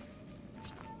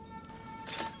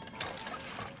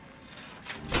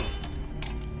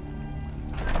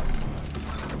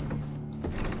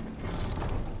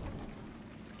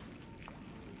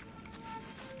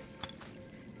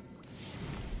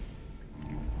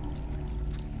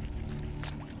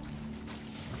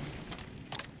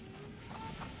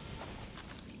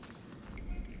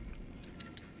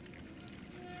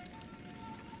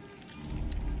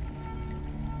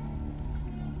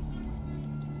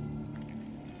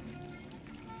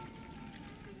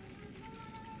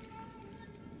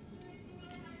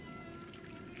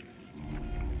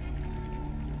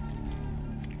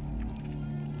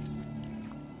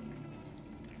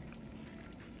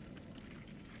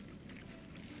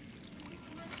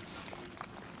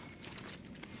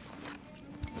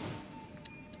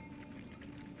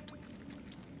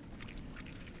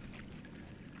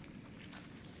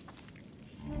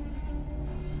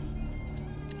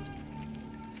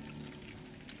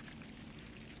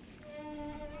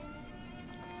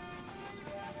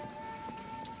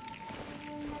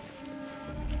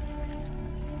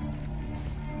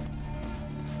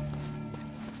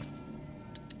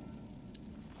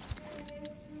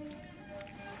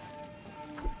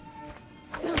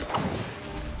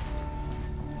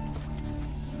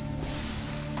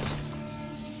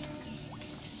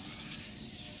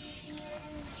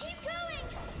 Keep going!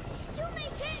 You'll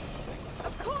make it!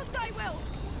 Of course I will.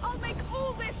 I'll make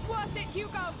all this worth it,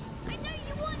 Hugo. I know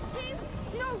you want to!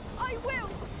 No, I will.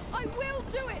 I will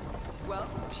do it. Well,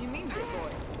 she means it,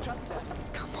 boy. Trust her.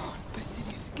 Come on,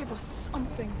 Basilius, give us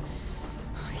something.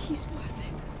 He's worth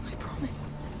it, I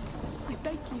promise. I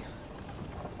beg you.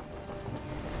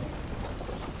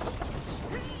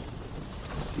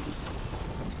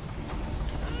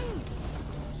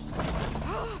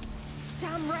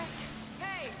 Damn wreck.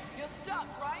 Hey, you're stuck,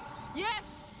 right?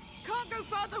 Yes. Can't go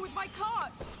further with my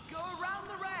cart. Go around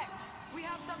the wreck. We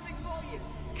have something for you.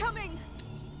 Coming.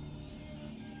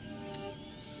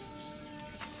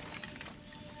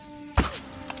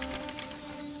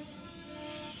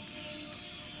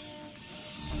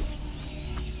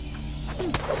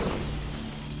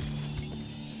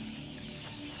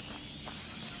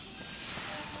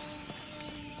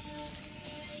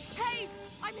 Hey,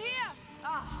 I'm here.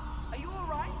 Ah, are you all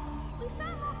right? We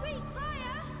found more Greek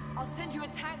fire! I'll send you a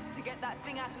tank to get that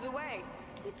thing out of the way.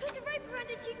 We put a rope around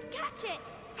it so you can catch it!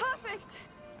 Perfect.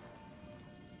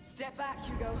 Step back,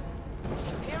 Hugo.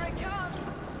 Here it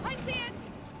comes. I see it.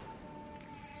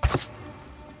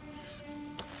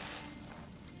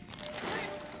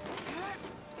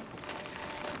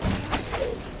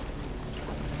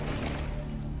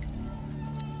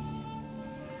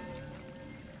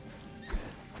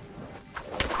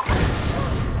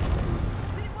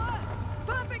 It worked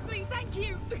perfectly. Thank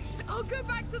you. I'll go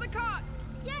back to the cart.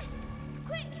 Yes!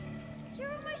 Quick!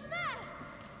 You're almost there!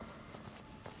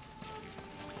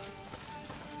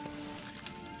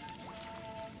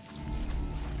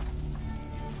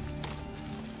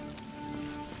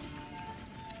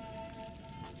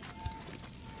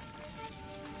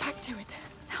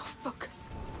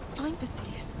 Find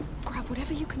Basilius. Grab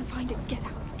whatever you can find and get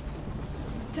out.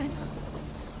 Then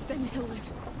he'll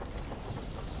live.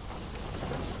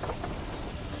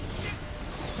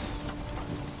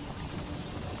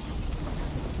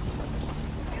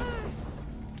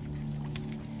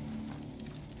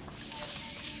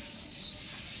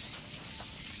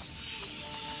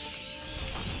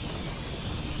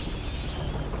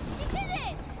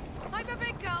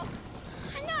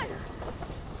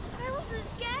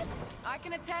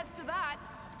 Attest to that.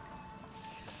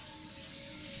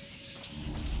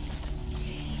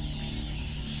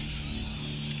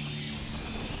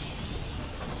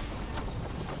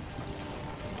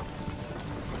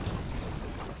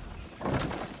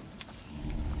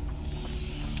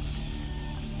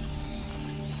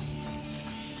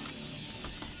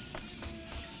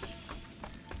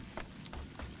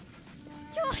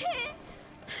 You're here.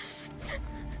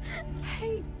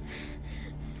 Hey.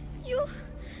 You're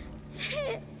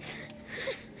here.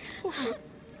 It's all right.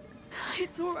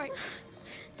 It's all right.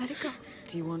 Let it go.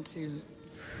 Do you want to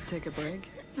take a break?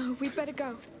 No, we'd better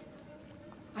go.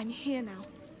 I'm here now.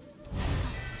 Let's go.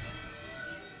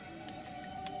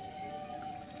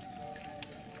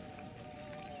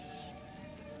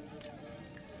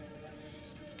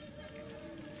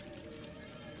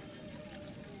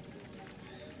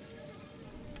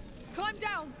 Climb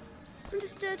down!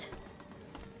 Understood.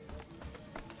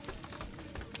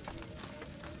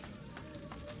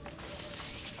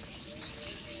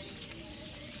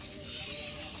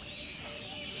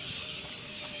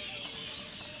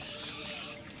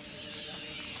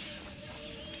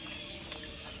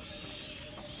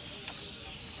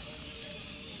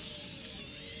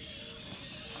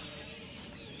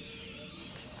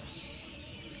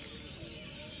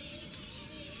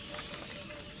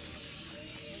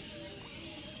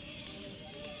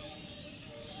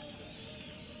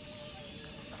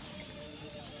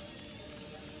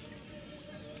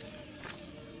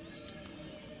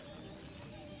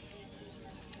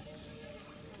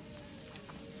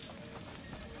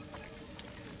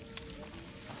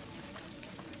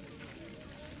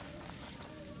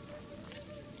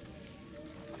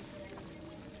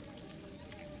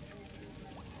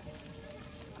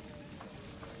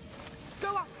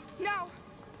 Go up, now!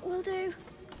 Will do.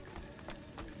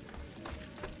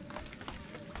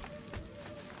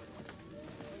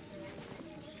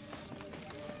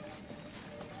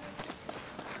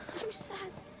 I'm sad.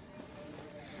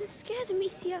 I'm scared,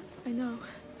 Amicia. I know.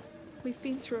 We've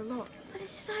been through a lot. But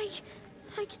it's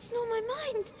like it's not my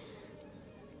mind.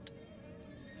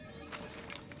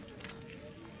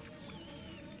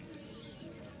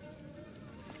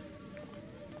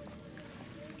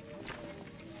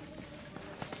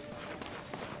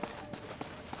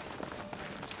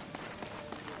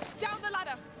 Down the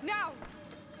ladder, now!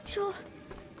 Sure.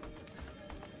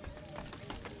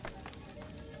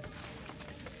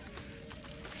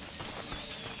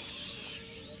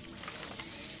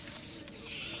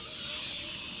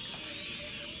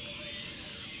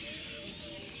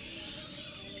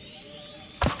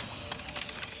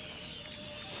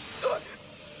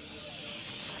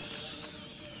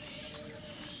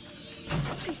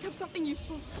 Please have something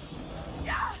useful.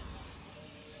 Yeah!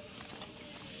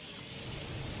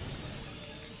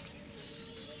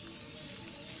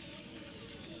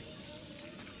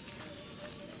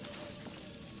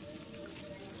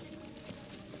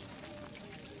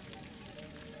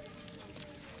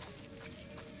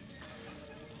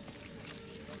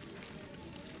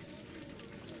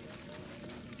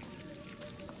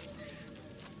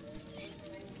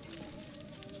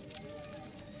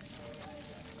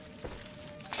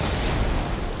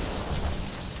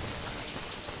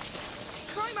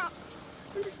 Climb up!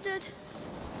 Understood.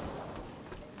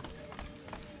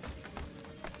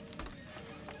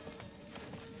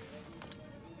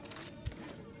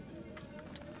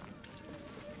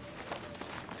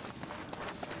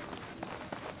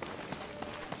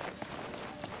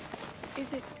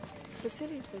 Is it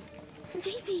Basilius's?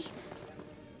 Maybe.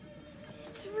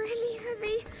 It's really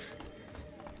heavy.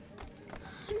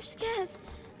 I'm scared.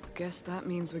 Guess that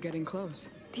means we're getting close.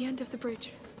 The end of the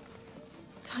bridge.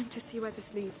 Time to see where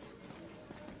this leads.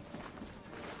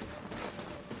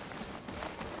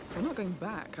 We're not going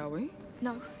back, are we?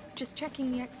 No, just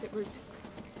checking the exit route.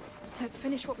 Let's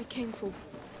finish what we came for.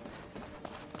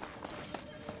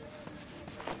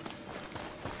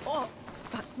 Oh,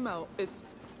 that smell. It's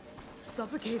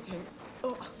suffocating.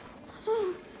 Oh.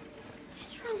 Oh,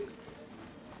 it's wrong.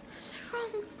 So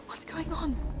wrong. What's going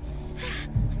on? It's there,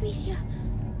 Amicia.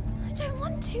 I don't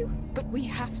want to. But we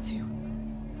have to.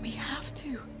 We have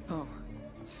to. Oh.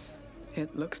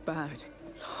 It looks bad.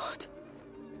 Lord.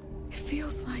 It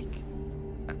feels like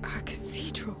A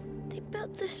cathedral. They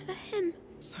built this for him.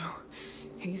 So,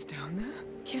 he's down there?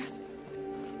 Yes.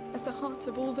 At the heart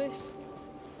of all this.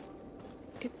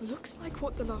 It looks like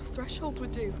what the last threshold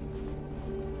would do.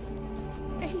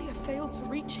 Aelia failed to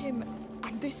reach him,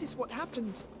 and this is what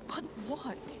happened. But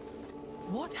what?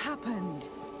 What happened?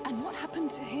 And what happened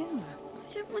to him?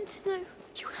 I don't want to know.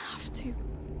 You have to.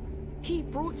 He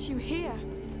brought you here.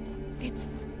 It's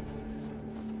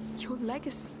your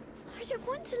legacy. I don't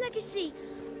want a legacy.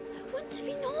 I want to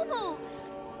be normal.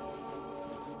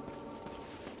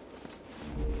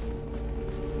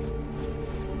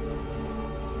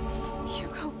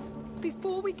 Hugo,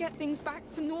 before we get things back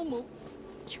to normal,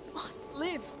 you must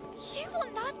live. You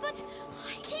want that, but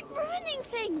I keep ruining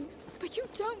things. But you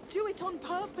don't do it on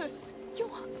purpose.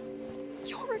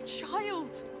 You're a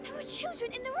child. There were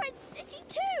children in the Red City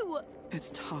too.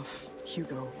 It's tough,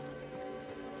 Hugo.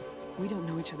 We don't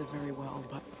know each other very well,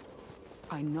 but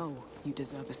I know you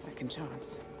deserve a second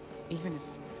chance. Even if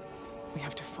we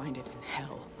have to find it in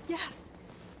hell. Yes.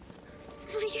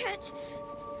 My head.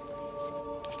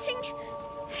 It's getting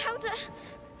louder.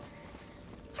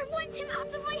 I want him out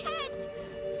of my head.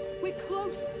 We're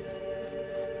close.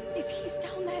 If he's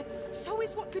down there, so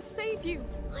is what could save you.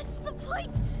 What's the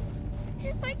point?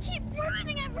 If I keep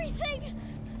ruining everything.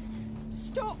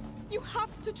 Stop! You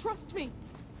have to trust me.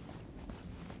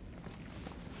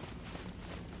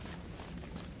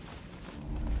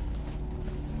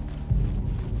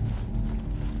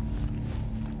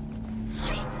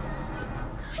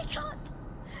 I can't.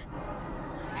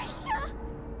 Alicia!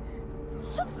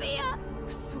 Sophia!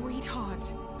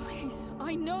 Sweetheart. Please,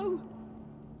 I know.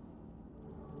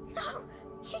 No,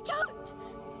 you don't!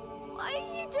 Why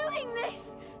are you doing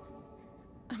this?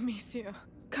 Amicia,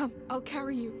 Come, I'll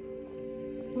carry you.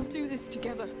 We'll do this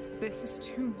together. this is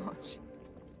too much.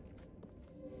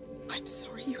 I'm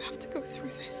sorry you have to go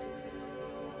through this.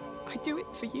 I do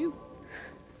it for you.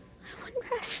 I want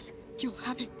rest. You'll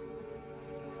have it.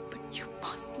 But you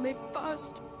must live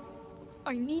first.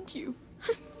 I need you.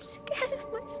 I'm scared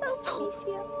of myself, Stop.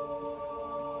 Alicia.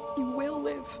 You will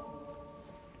live.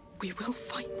 We will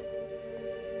fight.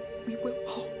 We will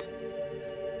hold.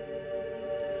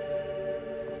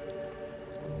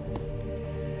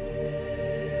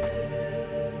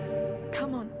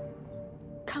 Come on.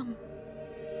 Come.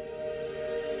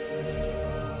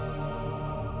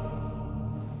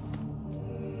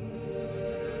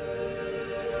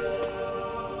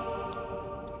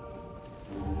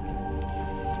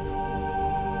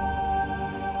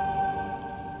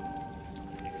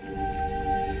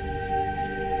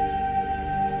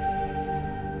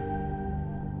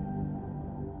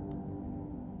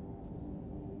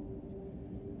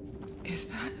 Is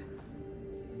that...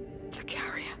 The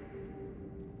carrier.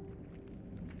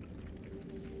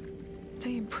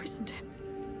 They imprisoned him.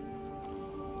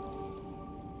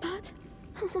 But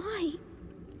why?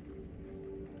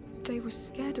 They were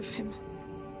scared of him,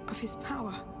 of his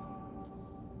power.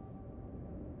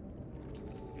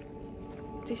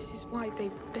 This is why they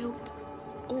built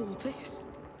all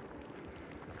this.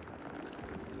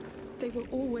 They were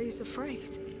always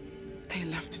afraid. They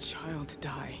left a child to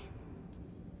die.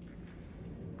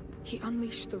 He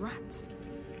unleashed the rats.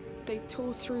 They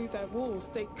tore through their walls.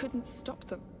 They couldn't stop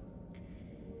them.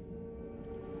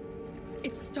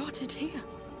 It started here.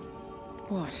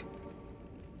 What?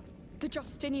 The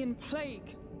Justinian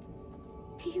plague.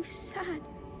 He was sad.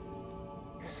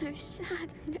 So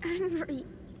sad and angry.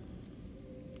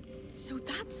 So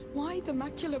that's why the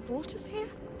macula brought us here?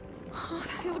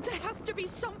 There has to be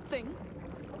something.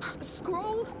 A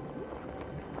scroll?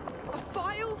 A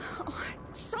file?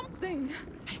 Something.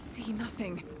 I see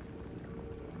nothing.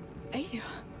 Aelia.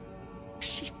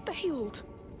 She failed.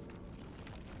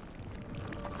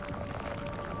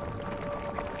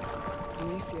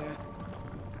 Amicia,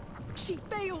 She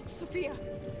failed, Sophia.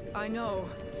 I know.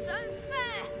 It's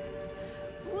unfair.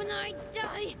 When I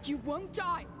die, You won't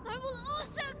die. I will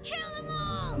also kill them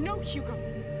all! No, Hugo.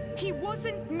 He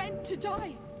wasn't meant to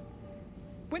die.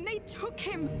 When they took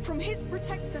him from his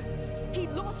protector, he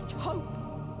lost hope.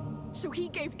 So he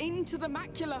gave in to the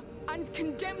macula and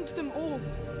condemned them all.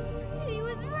 He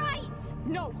was right!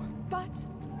 No, but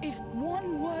if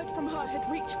one word from her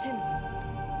had reached him,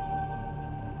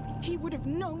 he would have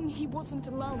known he wasn't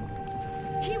alone.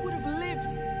 He would have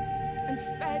lived and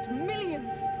spared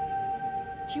millions.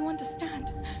 Do you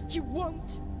understand? You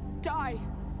won't die.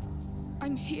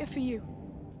 I'm here for you,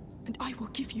 and I will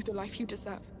give you the life you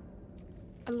deserve.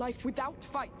 A life without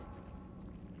fight.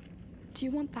 Do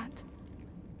you want that?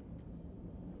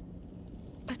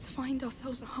 Let's find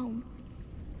ourselves a home.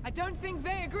 I don't think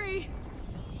they agree.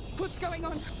 What's going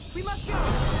on? We must go!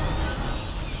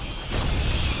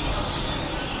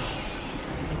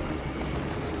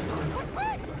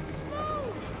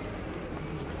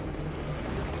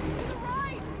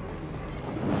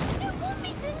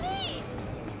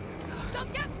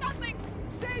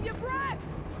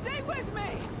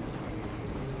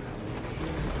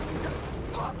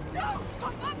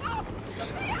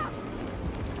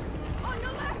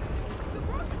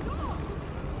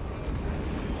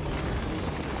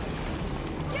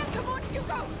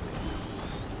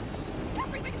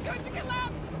 Everything's going to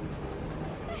collapse!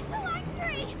 They're so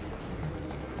angry!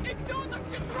 Ignore them,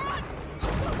 just run!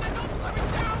 They're not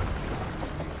slowing down!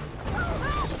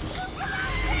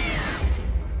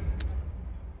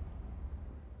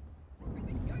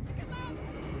 Everything's going to collapse!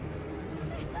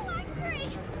 They're so angry!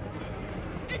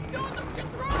 Ignore them,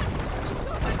 just run!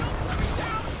 They're not slowing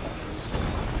down!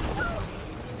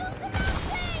 So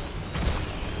collapsing!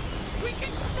 We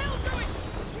can still do it!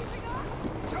 Keeping up!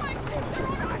 Trying to! They're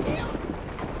on our heels!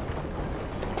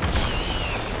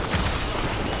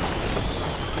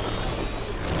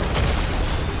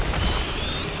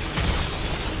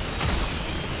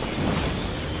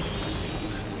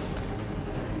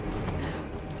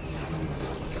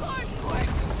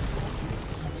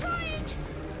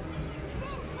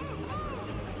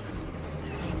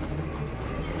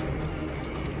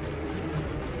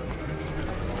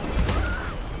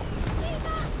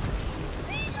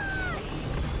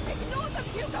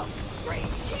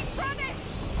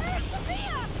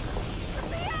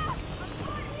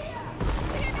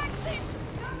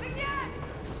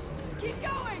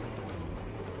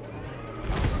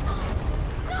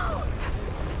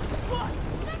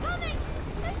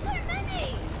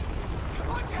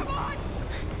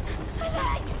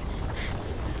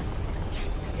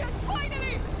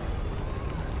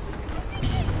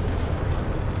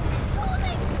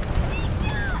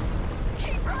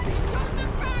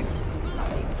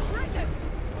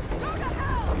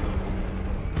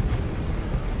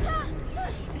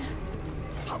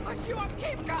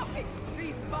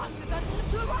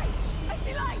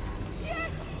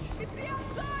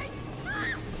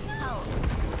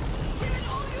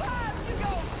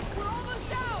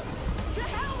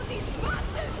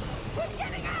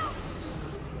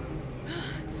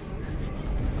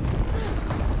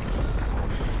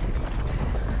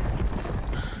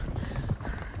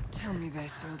 Tell me they're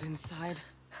sealed inside.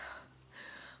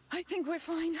 I think we're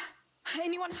fine.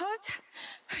 Anyone hurt?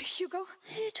 Hugo?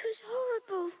 It was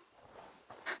horrible.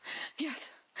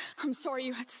 Yes. I'm sorry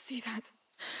you had to see that.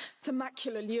 The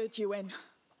macula lured you in.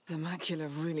 The macula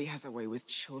really has a way with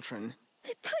children.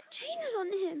 They put chains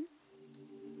on him.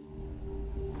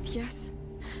 Yes,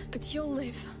 but you'll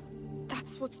live.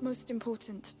 That's what's most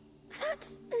important.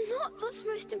 That's not what's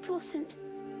most important.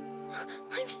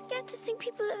 I'm scared to think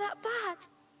people are that bad.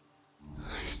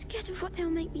 I'm scared of what they'll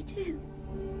make me do.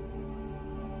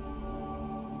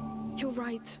 You're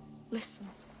right. Listen.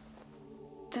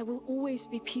 There will always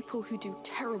be people who do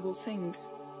terrible things.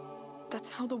 That's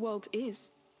how the world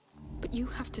is. But you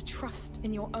have to trust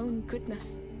in your own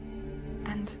goodness.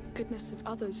 And goodness of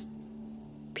others.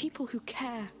 People who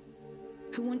care.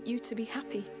 Who want you to be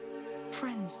happy.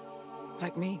 Friends.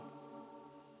 Like me.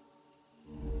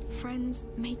 Friends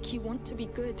make you want to be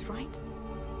good, right?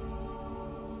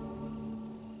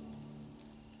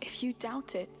 If you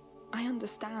doubt it, I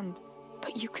understand.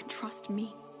 But you can trust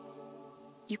me.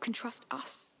 You can trust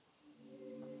us.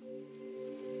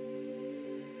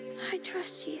 I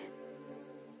trust you.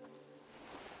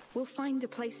 We'll find a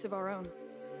place of our own.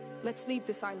 Let's leave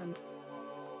this island.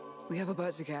 We have a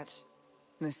boat to catch,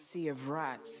 and a sea of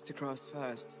rats to cross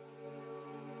first.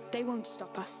 They won't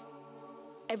stop us.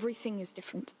 Everything is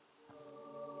different.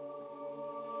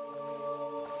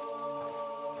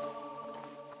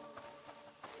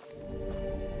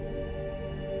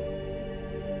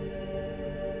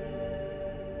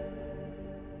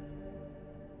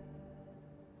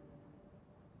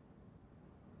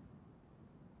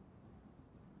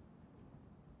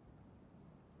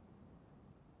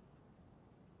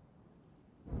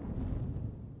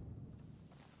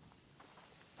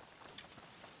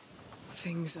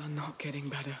 Things are not getting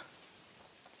better.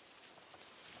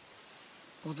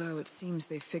 Although it seems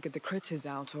they figured the critters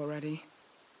out already.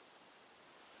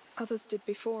 Others did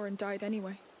before and died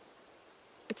anyway.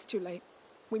 It's too late.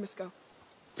 We must go.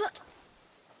 But...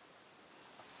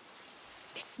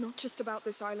 It's not just about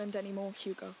this island anymore,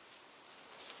 Hugo.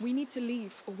 We need to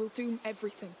leave or we'll doom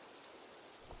everything.